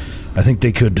out, I think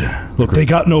they could... Look, they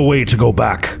got no way to go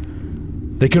back.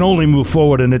 They can only move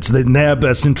forward, and it's in their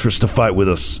best interest to fight with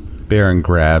us. Baron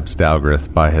grabs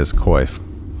Dalgrith by his coif,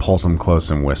 pulls him close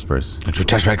and whispers, Don't you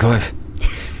touch my coif.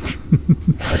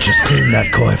 I just cleaned that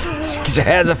coif. Get your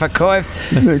hands off a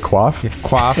coif. Isn't it quaff?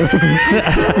 Quaff.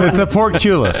 It's a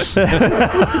porculus.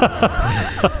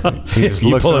 He just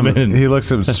looks pull him in. He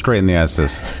looks him straight in the eyes and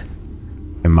says,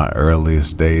 in my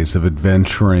earliest days of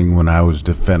adventuring when I was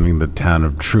defending the town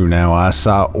of Trunau, I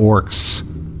saw orcs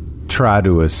try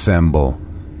to assemble,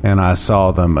 and I saw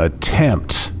them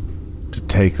attempt to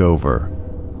take over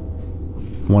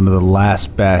one of the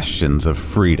last bastions of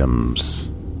freedoms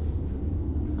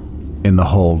in the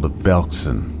hold of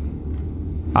Belkson.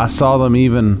 I saw them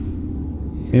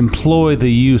even employ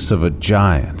the use of a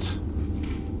giant.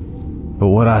 But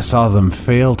what I saw them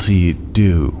fail to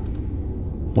do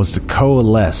was to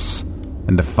coalesce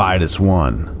and to fight as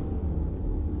one.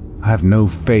 I have no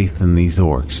faith in these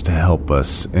orcs to help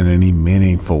us in any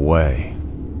meaningful way.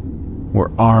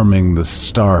 We're arming the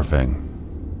starving,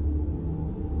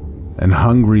 and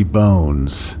hungry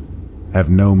bones have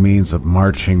no means of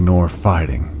marching nor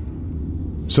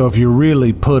fighting. So if you're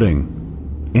really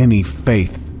putting any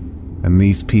faith in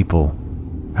these people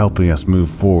helping us move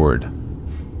forward,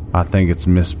 I think it's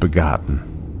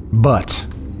misbegotten. But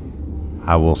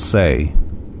I will say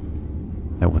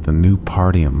that with a new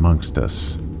party amongst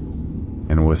us,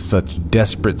 and with such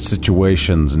desperate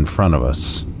situations in front of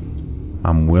us,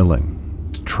 I'm willing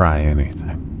to try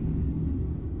anything.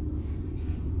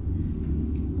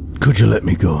 Could you let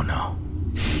me go now?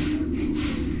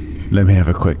 Let me have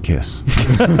a quick kiss.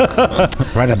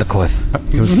 Right at the coif.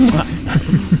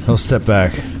 He'll step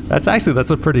back.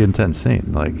 That's a pretty intense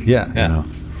scene. Like, Yeah. you know.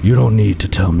 You don't need to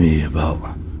tell me about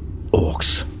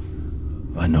orcs.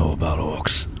 I know about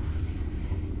orcs.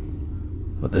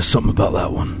 But there's something about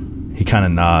that one. He kind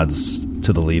of nods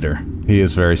to the leader. He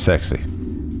is very sexy.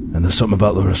 And there's something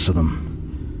about the rest of them.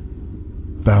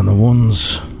 Baron,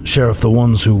 Sheriff, the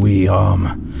ones who we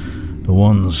arm, the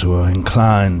ones who are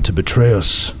inclined to betray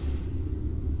us,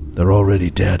 they're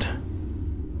already dead.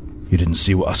 You didn't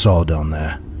see what I saw down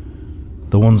there.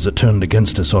 The ones that turned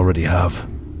against us already have,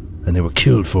 and they were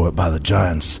killed for it by the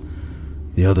giants.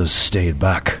 The others stayed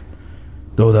back.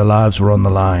 Though their lives were on the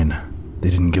line, they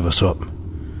didn't give us up.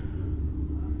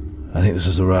 I think this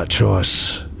is the right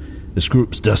choice. This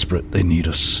group's desperate. They need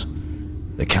us.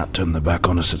 They can't turn their back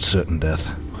on us at certain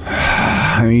death.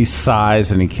 And he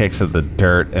sighs and he kicks at the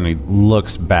dirt and he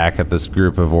looks back at this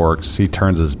group of orcs. He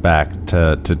turns his back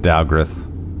to Dalgrith.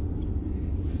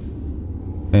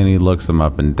 And he looks them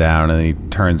up and down and he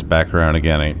turns back around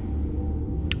again.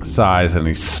 And he sighs and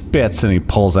he spits and he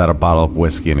pulls out a bottle of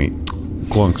whiskey and he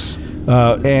glunks.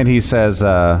 And he says,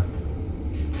 the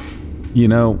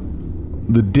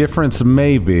difference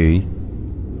may be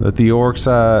that the orcs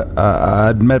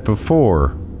I'd met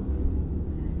before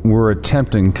were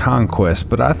attempting conquest,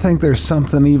 but I think there's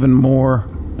something more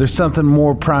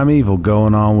primeval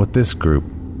going on with this group.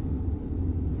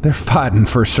 They're fighting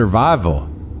for survival.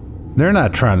 They're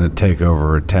not trying to take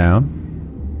over a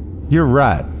town. You're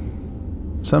right.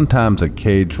 Sometimes a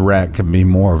caged rat can be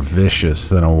more vicious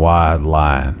than a wild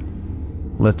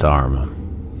lion. Let's arm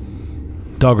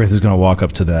them. Dalgrith is going to walk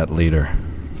up to that leader.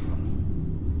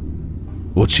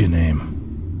 What's your name?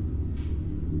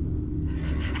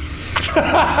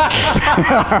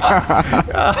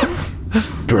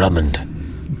 Drummond.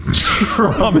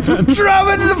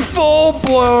 Drummond, the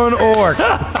full-blown orc.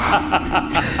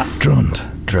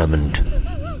 Drummond.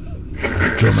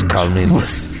 Just call me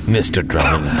Mr.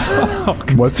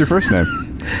 Drummond. What's your first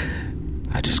name?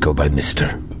 I just go by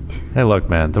Mr. Hey, look,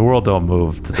 man. The world don't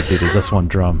move to the beat of just one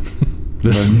drum.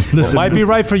 Listen. What might be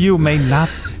right for you may not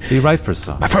be right for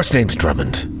some. My first name's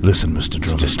Drummond. Listen, Mr.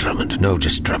 Drummond. Just Drummond. No,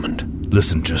 just Drummond.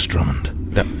 Listen, just Drummond.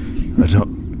 No. I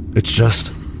don't... It's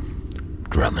just...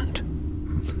 Drummond.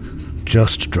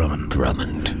 Just Drummond.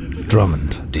 Drummond.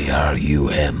 Drummond.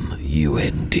 Drumund.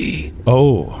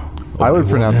 Oh. I would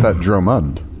pronounce that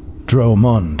Dromund.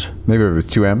 Dromund. Maybe it was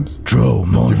 2 M's.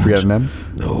 Dromund. Did you forget an M?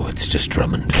 No, it's just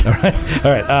Drummond. All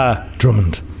right.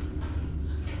 Drummond.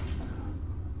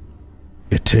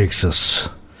 It takes us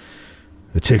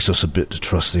a bit to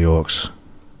trust the orcs.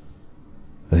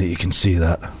 I think you can see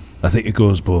that. I think it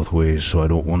goes both ways, so I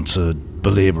don't want to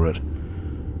belabor it.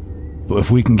 But if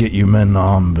we can get you men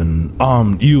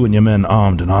you and your men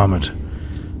armed and armored,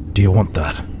 do you want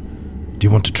that? Do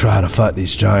you want to try to fight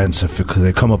these giants if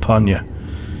they come upon you?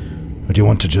 Or do you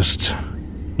want to just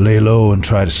lay low and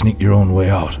try to sneak your own way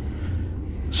out?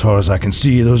 As far as I can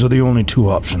see, those are the only 2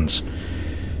 options.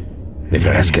 If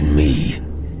you're asking me,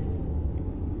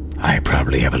 I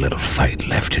probably have a little fight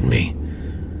left in me.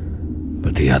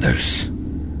 But the others,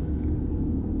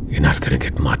 you're not going to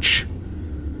get much.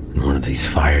 And one of these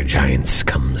fire giants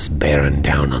comes bearing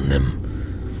down on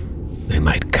them, they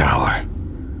might cower.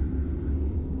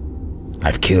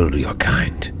 I've killed your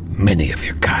kind, many of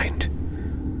your kind.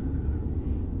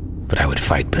 But I would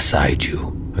fight beside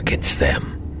you against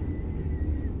them.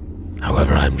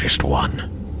 However, I'm just one.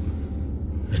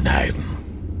 And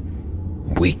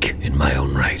I'm weak in my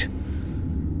own right.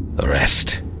 The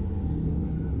rest,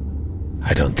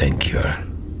 I don't think you're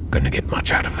going to get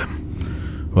much out of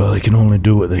them. Well, they can only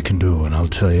do what they can do, and I'll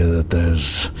tell you that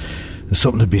there's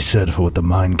something to be said for what the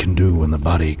mind can do when the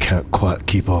body can't quite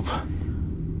keep up.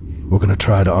 We're going to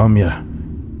try to arm you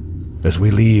as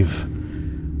we leave.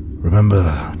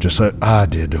 Remember, just like I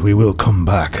did, we will come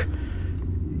back.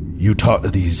 You talk to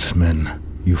these men.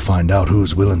 You find out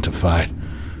who's willing to fight,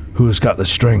 who's got the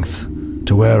strength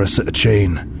to wear a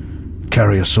chain,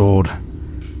 carry a sword,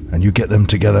 and you get them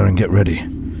together and get ready.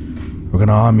 We're going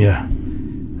to arm you,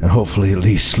 and hopefully at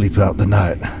least sleep out the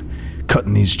night,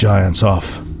 cutting these giants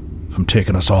off from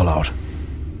taking us all out.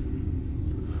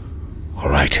 All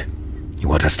right. You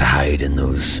want us to hide in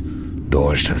those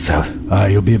doors to the south?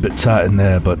 You'll be a bit tight in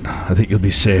there, but I think you'll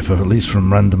be safer, at least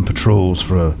from random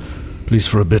patrols at least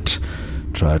for a bit.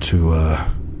 Try to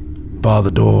bar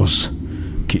the doors.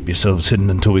 Keep yourselves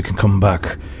hidden until we can come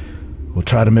back. We'll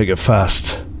try to make it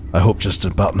fast. I hope just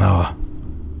about an hour.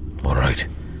 All right.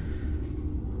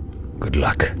 Good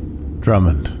luck.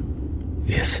 Drummond,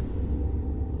 Yes.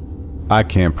 I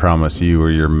can't promise you or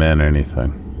your men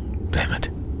anything. Damn it.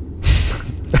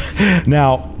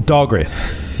 Now, Dalgrith,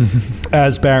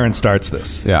 as Baron starts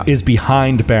this, is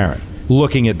behind Baron,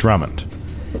 looking at Drummond,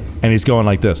 and he's going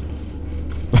like this.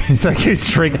 He's like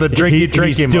he's doing the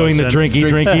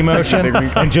drinky motion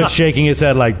and just shaking his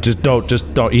head like just don't.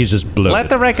 He's just blue. Let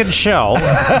the record show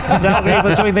that he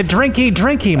was doing the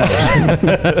drinky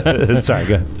motion. Sorry,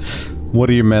 go ahead. What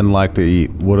do your men like to eat?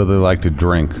 What do they like to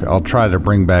drink? I'll try to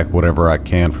bring back whatever I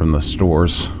can from the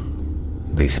stores.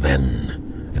 These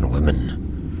men and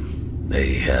women,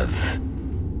 they have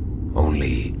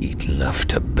only eaten enough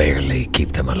to barely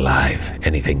keep them alive.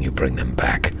 Anything you bring them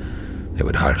back, they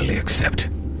would heartily accept.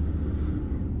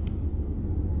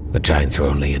 The giants are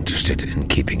only interested in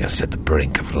keeping us at the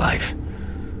brink of life.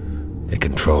 They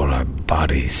control our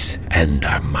bodies and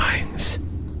our minds.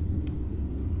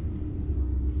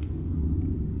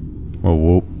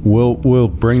 Well, we'll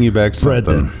bring you back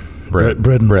something. Bread, then.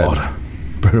 Bread and water.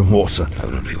 Bread and water. That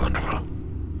would be wonderful.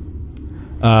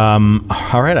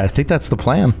 All right, I think that's the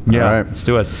plan. Yeah, All right. let's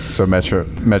do it. So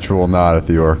Metra will nod at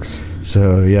the orcs.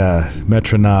 So yeah,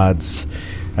 Metra nods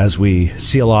as we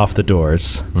seal off the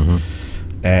doors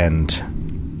and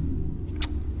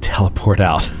teleport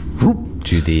out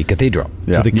To the cathedral.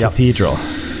 Yeah. to the cathedral.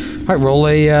 All right, roll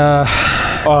a...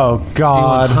 Oh,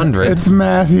 God. D100. It's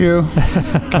Matthew.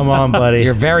 Come on, buddy.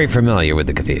 You're very familiar with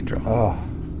the cathedral.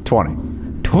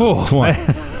 20. 20.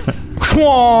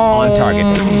 On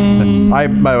target. By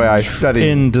the way, I studied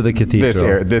Into the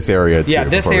cathedral. this area too. Yeah,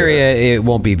 this before we- area, it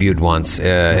won't be viewed once.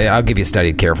 I'll give you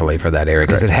studied carefully for that area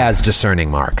because it has discerning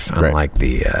marks, unlike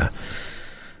the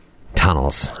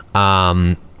tunnels.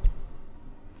 All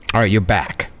right, you're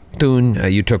back. Thune,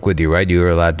 you took with you, right? You were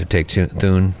allowed to take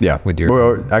Thune. Yeah. With your.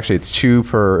 Well, actually,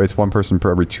 it's one person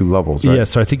per every 2 levels, right? Yeah,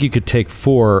 so I think you could take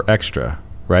 4 extra,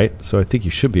 right? So I think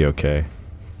you should be okay.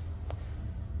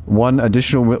 1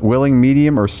 additional willing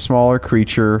medium or smaller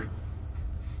creature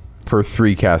for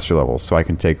 3 caster levels, so I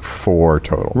can take 4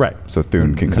 total. Right. So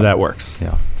Thune can. So that works.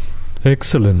 Yeah.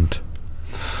 Excellent.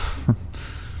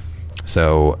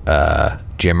 So,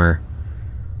 Jimmer,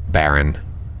 Baron,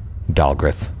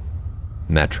 Dalgrith,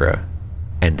 Metra,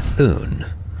 and Thune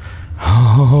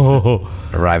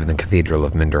arrive in the Cathedral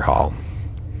of Minderhall.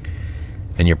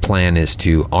 And your plan is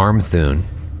to arm Thune,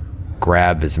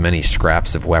 grab as many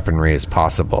scraps of weaponry as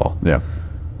possible,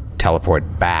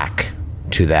 teleport back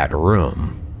to that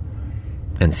room,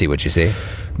 and see what you see.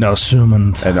 Now,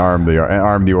 assuming and arm the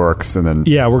orcs, and then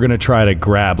we're going to try to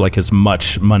grab like as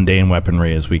much mundane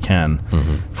weaponry as we can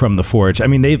from the forge. I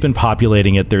mean, they've been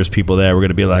populating it. There's people there. We're going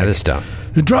to be like, this stuff.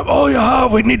 Drop all you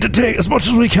have. We need to take as much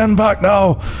as we can back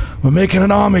now. We're making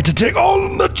an army to take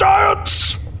all the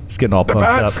giants. He's getting all pumped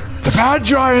up. The bad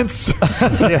giants.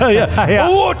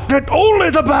 Oh, only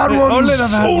the bad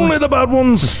ones. Only the bad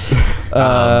ones.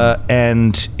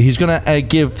 And he's gonna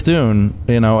give Thune,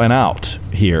 an out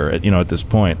here. At this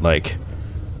point, like,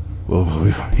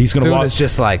 he's gonna Thune walk. is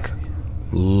just like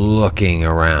looking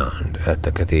around at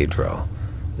the cathedral.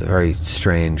 A very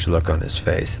strange look on his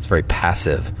face. It's very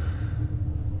passive,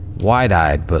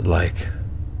 wide-eyed, but like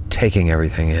taking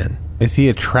everything in. Is he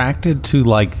attracted to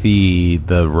like the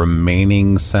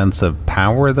remaining sense of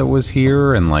power that was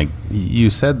here? And like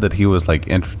you said that he was like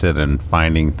interested in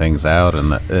finding things out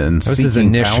and This was his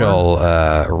initial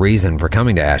reason for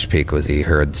coming to Ash Peak was he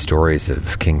heard stories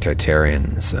of King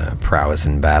Tartarean's prowess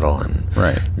in battle and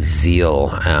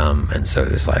zeal, and so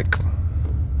it was like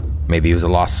maybe he was a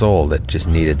lost soul that just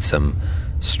needed some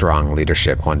strong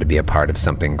leadership, wanted to be a part of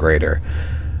something greater.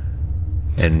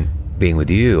 And being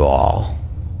with you all,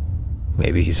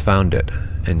 maybe he's found it,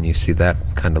 and you see that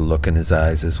kind of look in his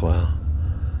eyes as well.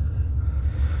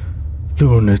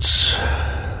 Thune, this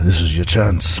is your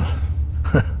chance.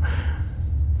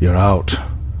 You're out.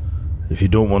 If you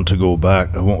don't want to go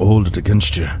back, I won't hold it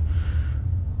against you.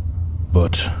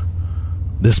 But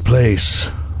this place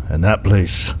and that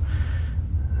place,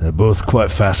 they're both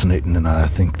quite fascinating, and I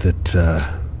think that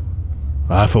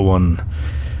I, for one,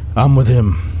 I'm with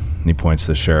him. And he points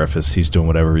to the sheriff as he's doing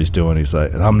whatever he's doing. He's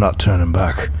like, and I'm not turning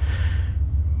back.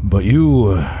 But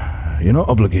you're not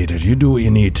obligated. You do what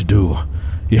you need to do.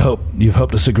 You've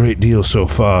helped us a great deal so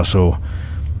far, so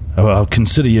I'll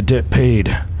consider your debt paid.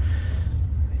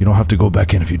 You don't have to go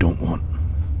back in if you don't want.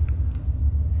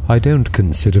 I don't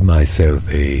consider myself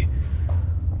a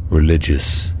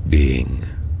religious being.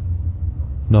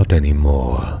 Not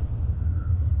anymore.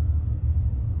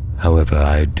 However,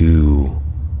 I do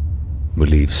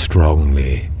believe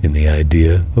strongly in the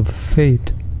idea of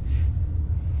fate.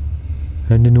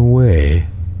 And in a way,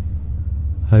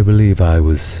 I believe I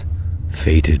was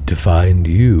fated to find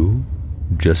you,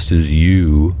 just as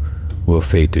you were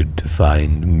fated to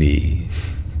find me,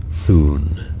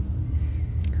 Thune.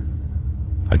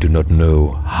 I do not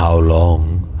know how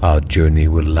long our journey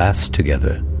will last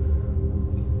together,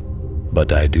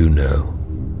 but I do know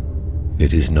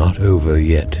it is not over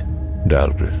yet,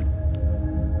 Dalgrith.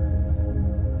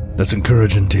 That's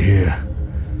encouraging to hear.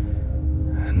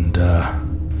 And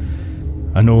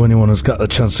I know anyone who's got the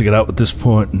chance to get out at this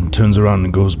point and turns around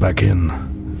and goes back in.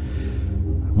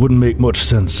 Wouldn't make much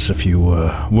sense if you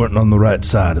weren't on the right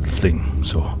side of the thing,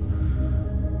 so...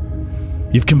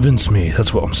 You've convinced me,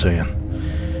 that's what I'm saying.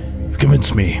 You've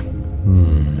convinced me.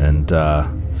 And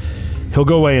he'll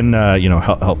go away and,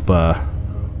 help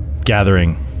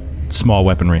gathering small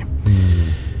weaponry.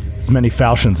 As many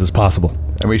falchions as possible.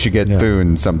 And we should get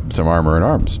Thune some armor and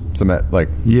arms. Some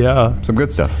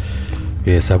good stuff.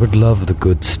 Yes, I would love the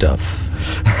good stuff.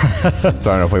 So I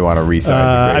don't know if we want to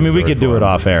resize we could do it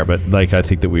off air, but like I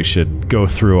think that we should go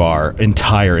through our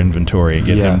entire inventory and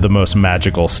get him the most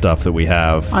magical stuff that we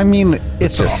have. I mean,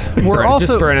 it's just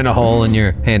just burning a hole in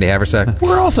your handy haversack.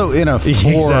 We're also in a forge.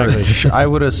 Exactly. I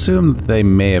would assume that they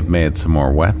may have made some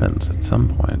more weapons at some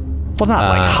point. Well,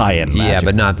 not like high-end magic. Yeah,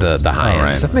 but not the high-end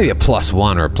right. stuff. Maybe a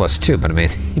 +1 or a +2, but I mean,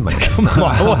 you might get some.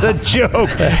 What a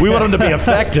joke. We want them to be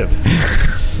effective.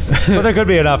 Well, there could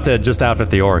be enough to just outfit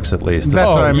the orcs at least. That's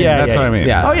what I mean. That's what I mean.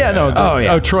 Yeah. Oh, yeah, no.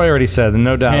 Oh, Troy already said,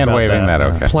 no doubt Hand about waving that.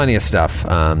 Okay. Plenty of stuff.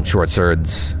 Short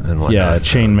swords and whatnot. Yeah,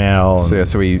 chainmail.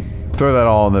 So we throw that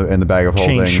all in the bag of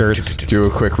holding. Chain shirts. Do a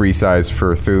quick resize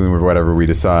for Thune or whatever we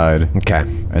decide. Okay.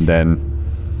 And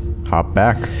then hop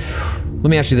back. Let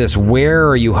me ask you this. Where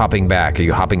are you hopping back? Are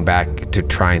you hopping back to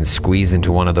try and squeeze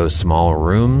into one of those small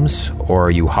rooms? Or are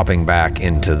you hopping back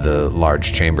into the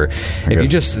large chamber?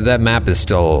 That map is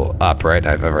still up, right?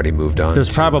 I've already moved on. There's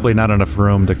probably not enough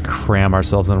room to cram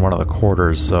ourselves in one of the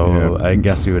quarters, so I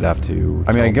guess we would have to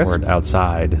teleport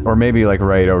outside. Or maybe like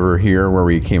right over here where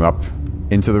we came up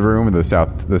into the room in the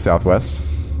southwest.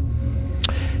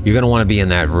 You're going to want to be in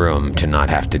that room to not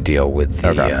have to deal with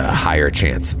the higher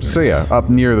chance. So yeah, up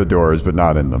near the doors, but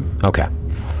not in them. Okay.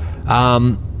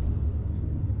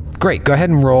 Great. Go ahead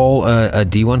and roll a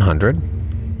D100.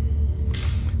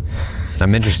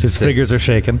 I'm interested. His figures are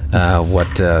shaking. What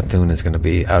Thune is going to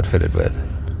be outfitted with.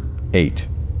 8.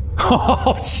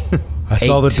 I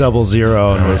saw the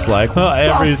 00 and was like, well,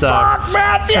 every time. Fuck,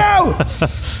 Matthew!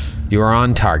 You are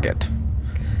on target.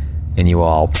 And you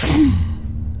all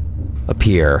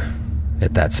appear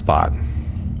at that spot.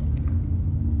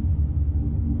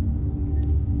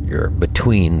 You're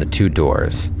between the two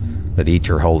doors that each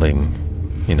are holding,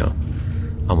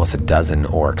 almost a dozen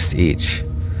orcs each.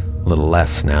 A little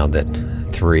less now that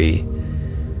 3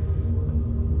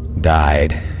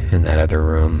 died in that other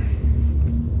room.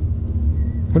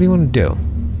 What do you want to do?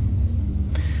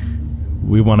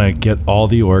 We want to get all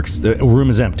the orcs. The room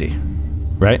is empty,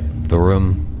 right? The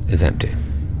room is empty.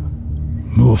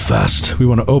 Move fast. We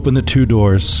want to open the 2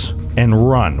 doors and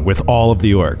run with all of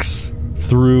the orcs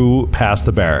through past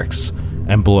the barracks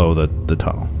and below the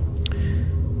tunnel.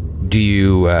 Do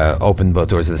you open both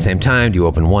doors at the same time? Do you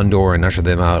open one door and usher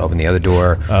them out, open the other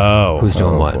door? Oh. Who's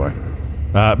doing what? Boy.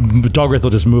 Dogwraith will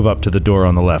just move up to the door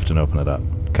on the left and open it up.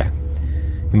 Okay.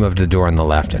 You move to the door on the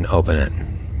left and open it.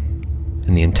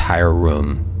 And the entire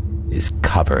room is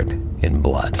covered in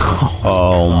blood.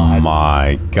 Oh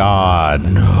my God.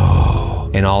 No.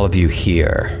 And all of you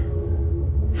hear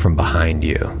from behind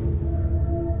you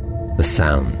the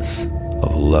sounds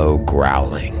of low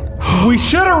growling. We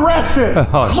should arrest it.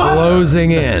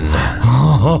 Closing in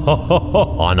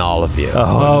on all of you.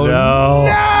 Oh, no.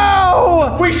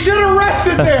 No! We should arrest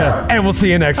it there. And we'll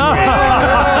see you next week.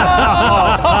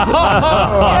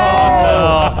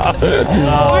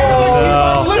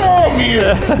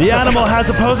 The animal has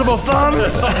opposable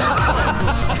thumbs.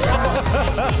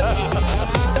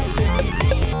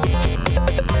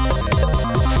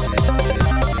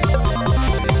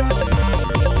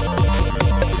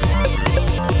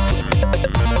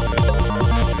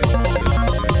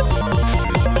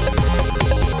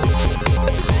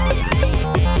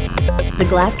 The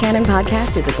Glass Cannon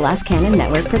Podcast is a Glass Cannon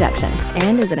Network production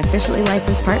and is an officially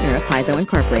licensed partner of Paizo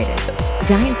Incorporated.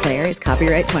 Giant Slayer is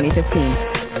copyright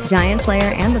 2015. Giant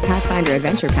Slayer and the Pathfinder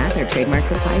Adventure Path are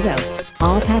trademarks of Paizo.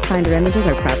 All Pathfinder images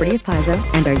are property of Paizo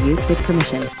and are used with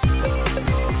permission.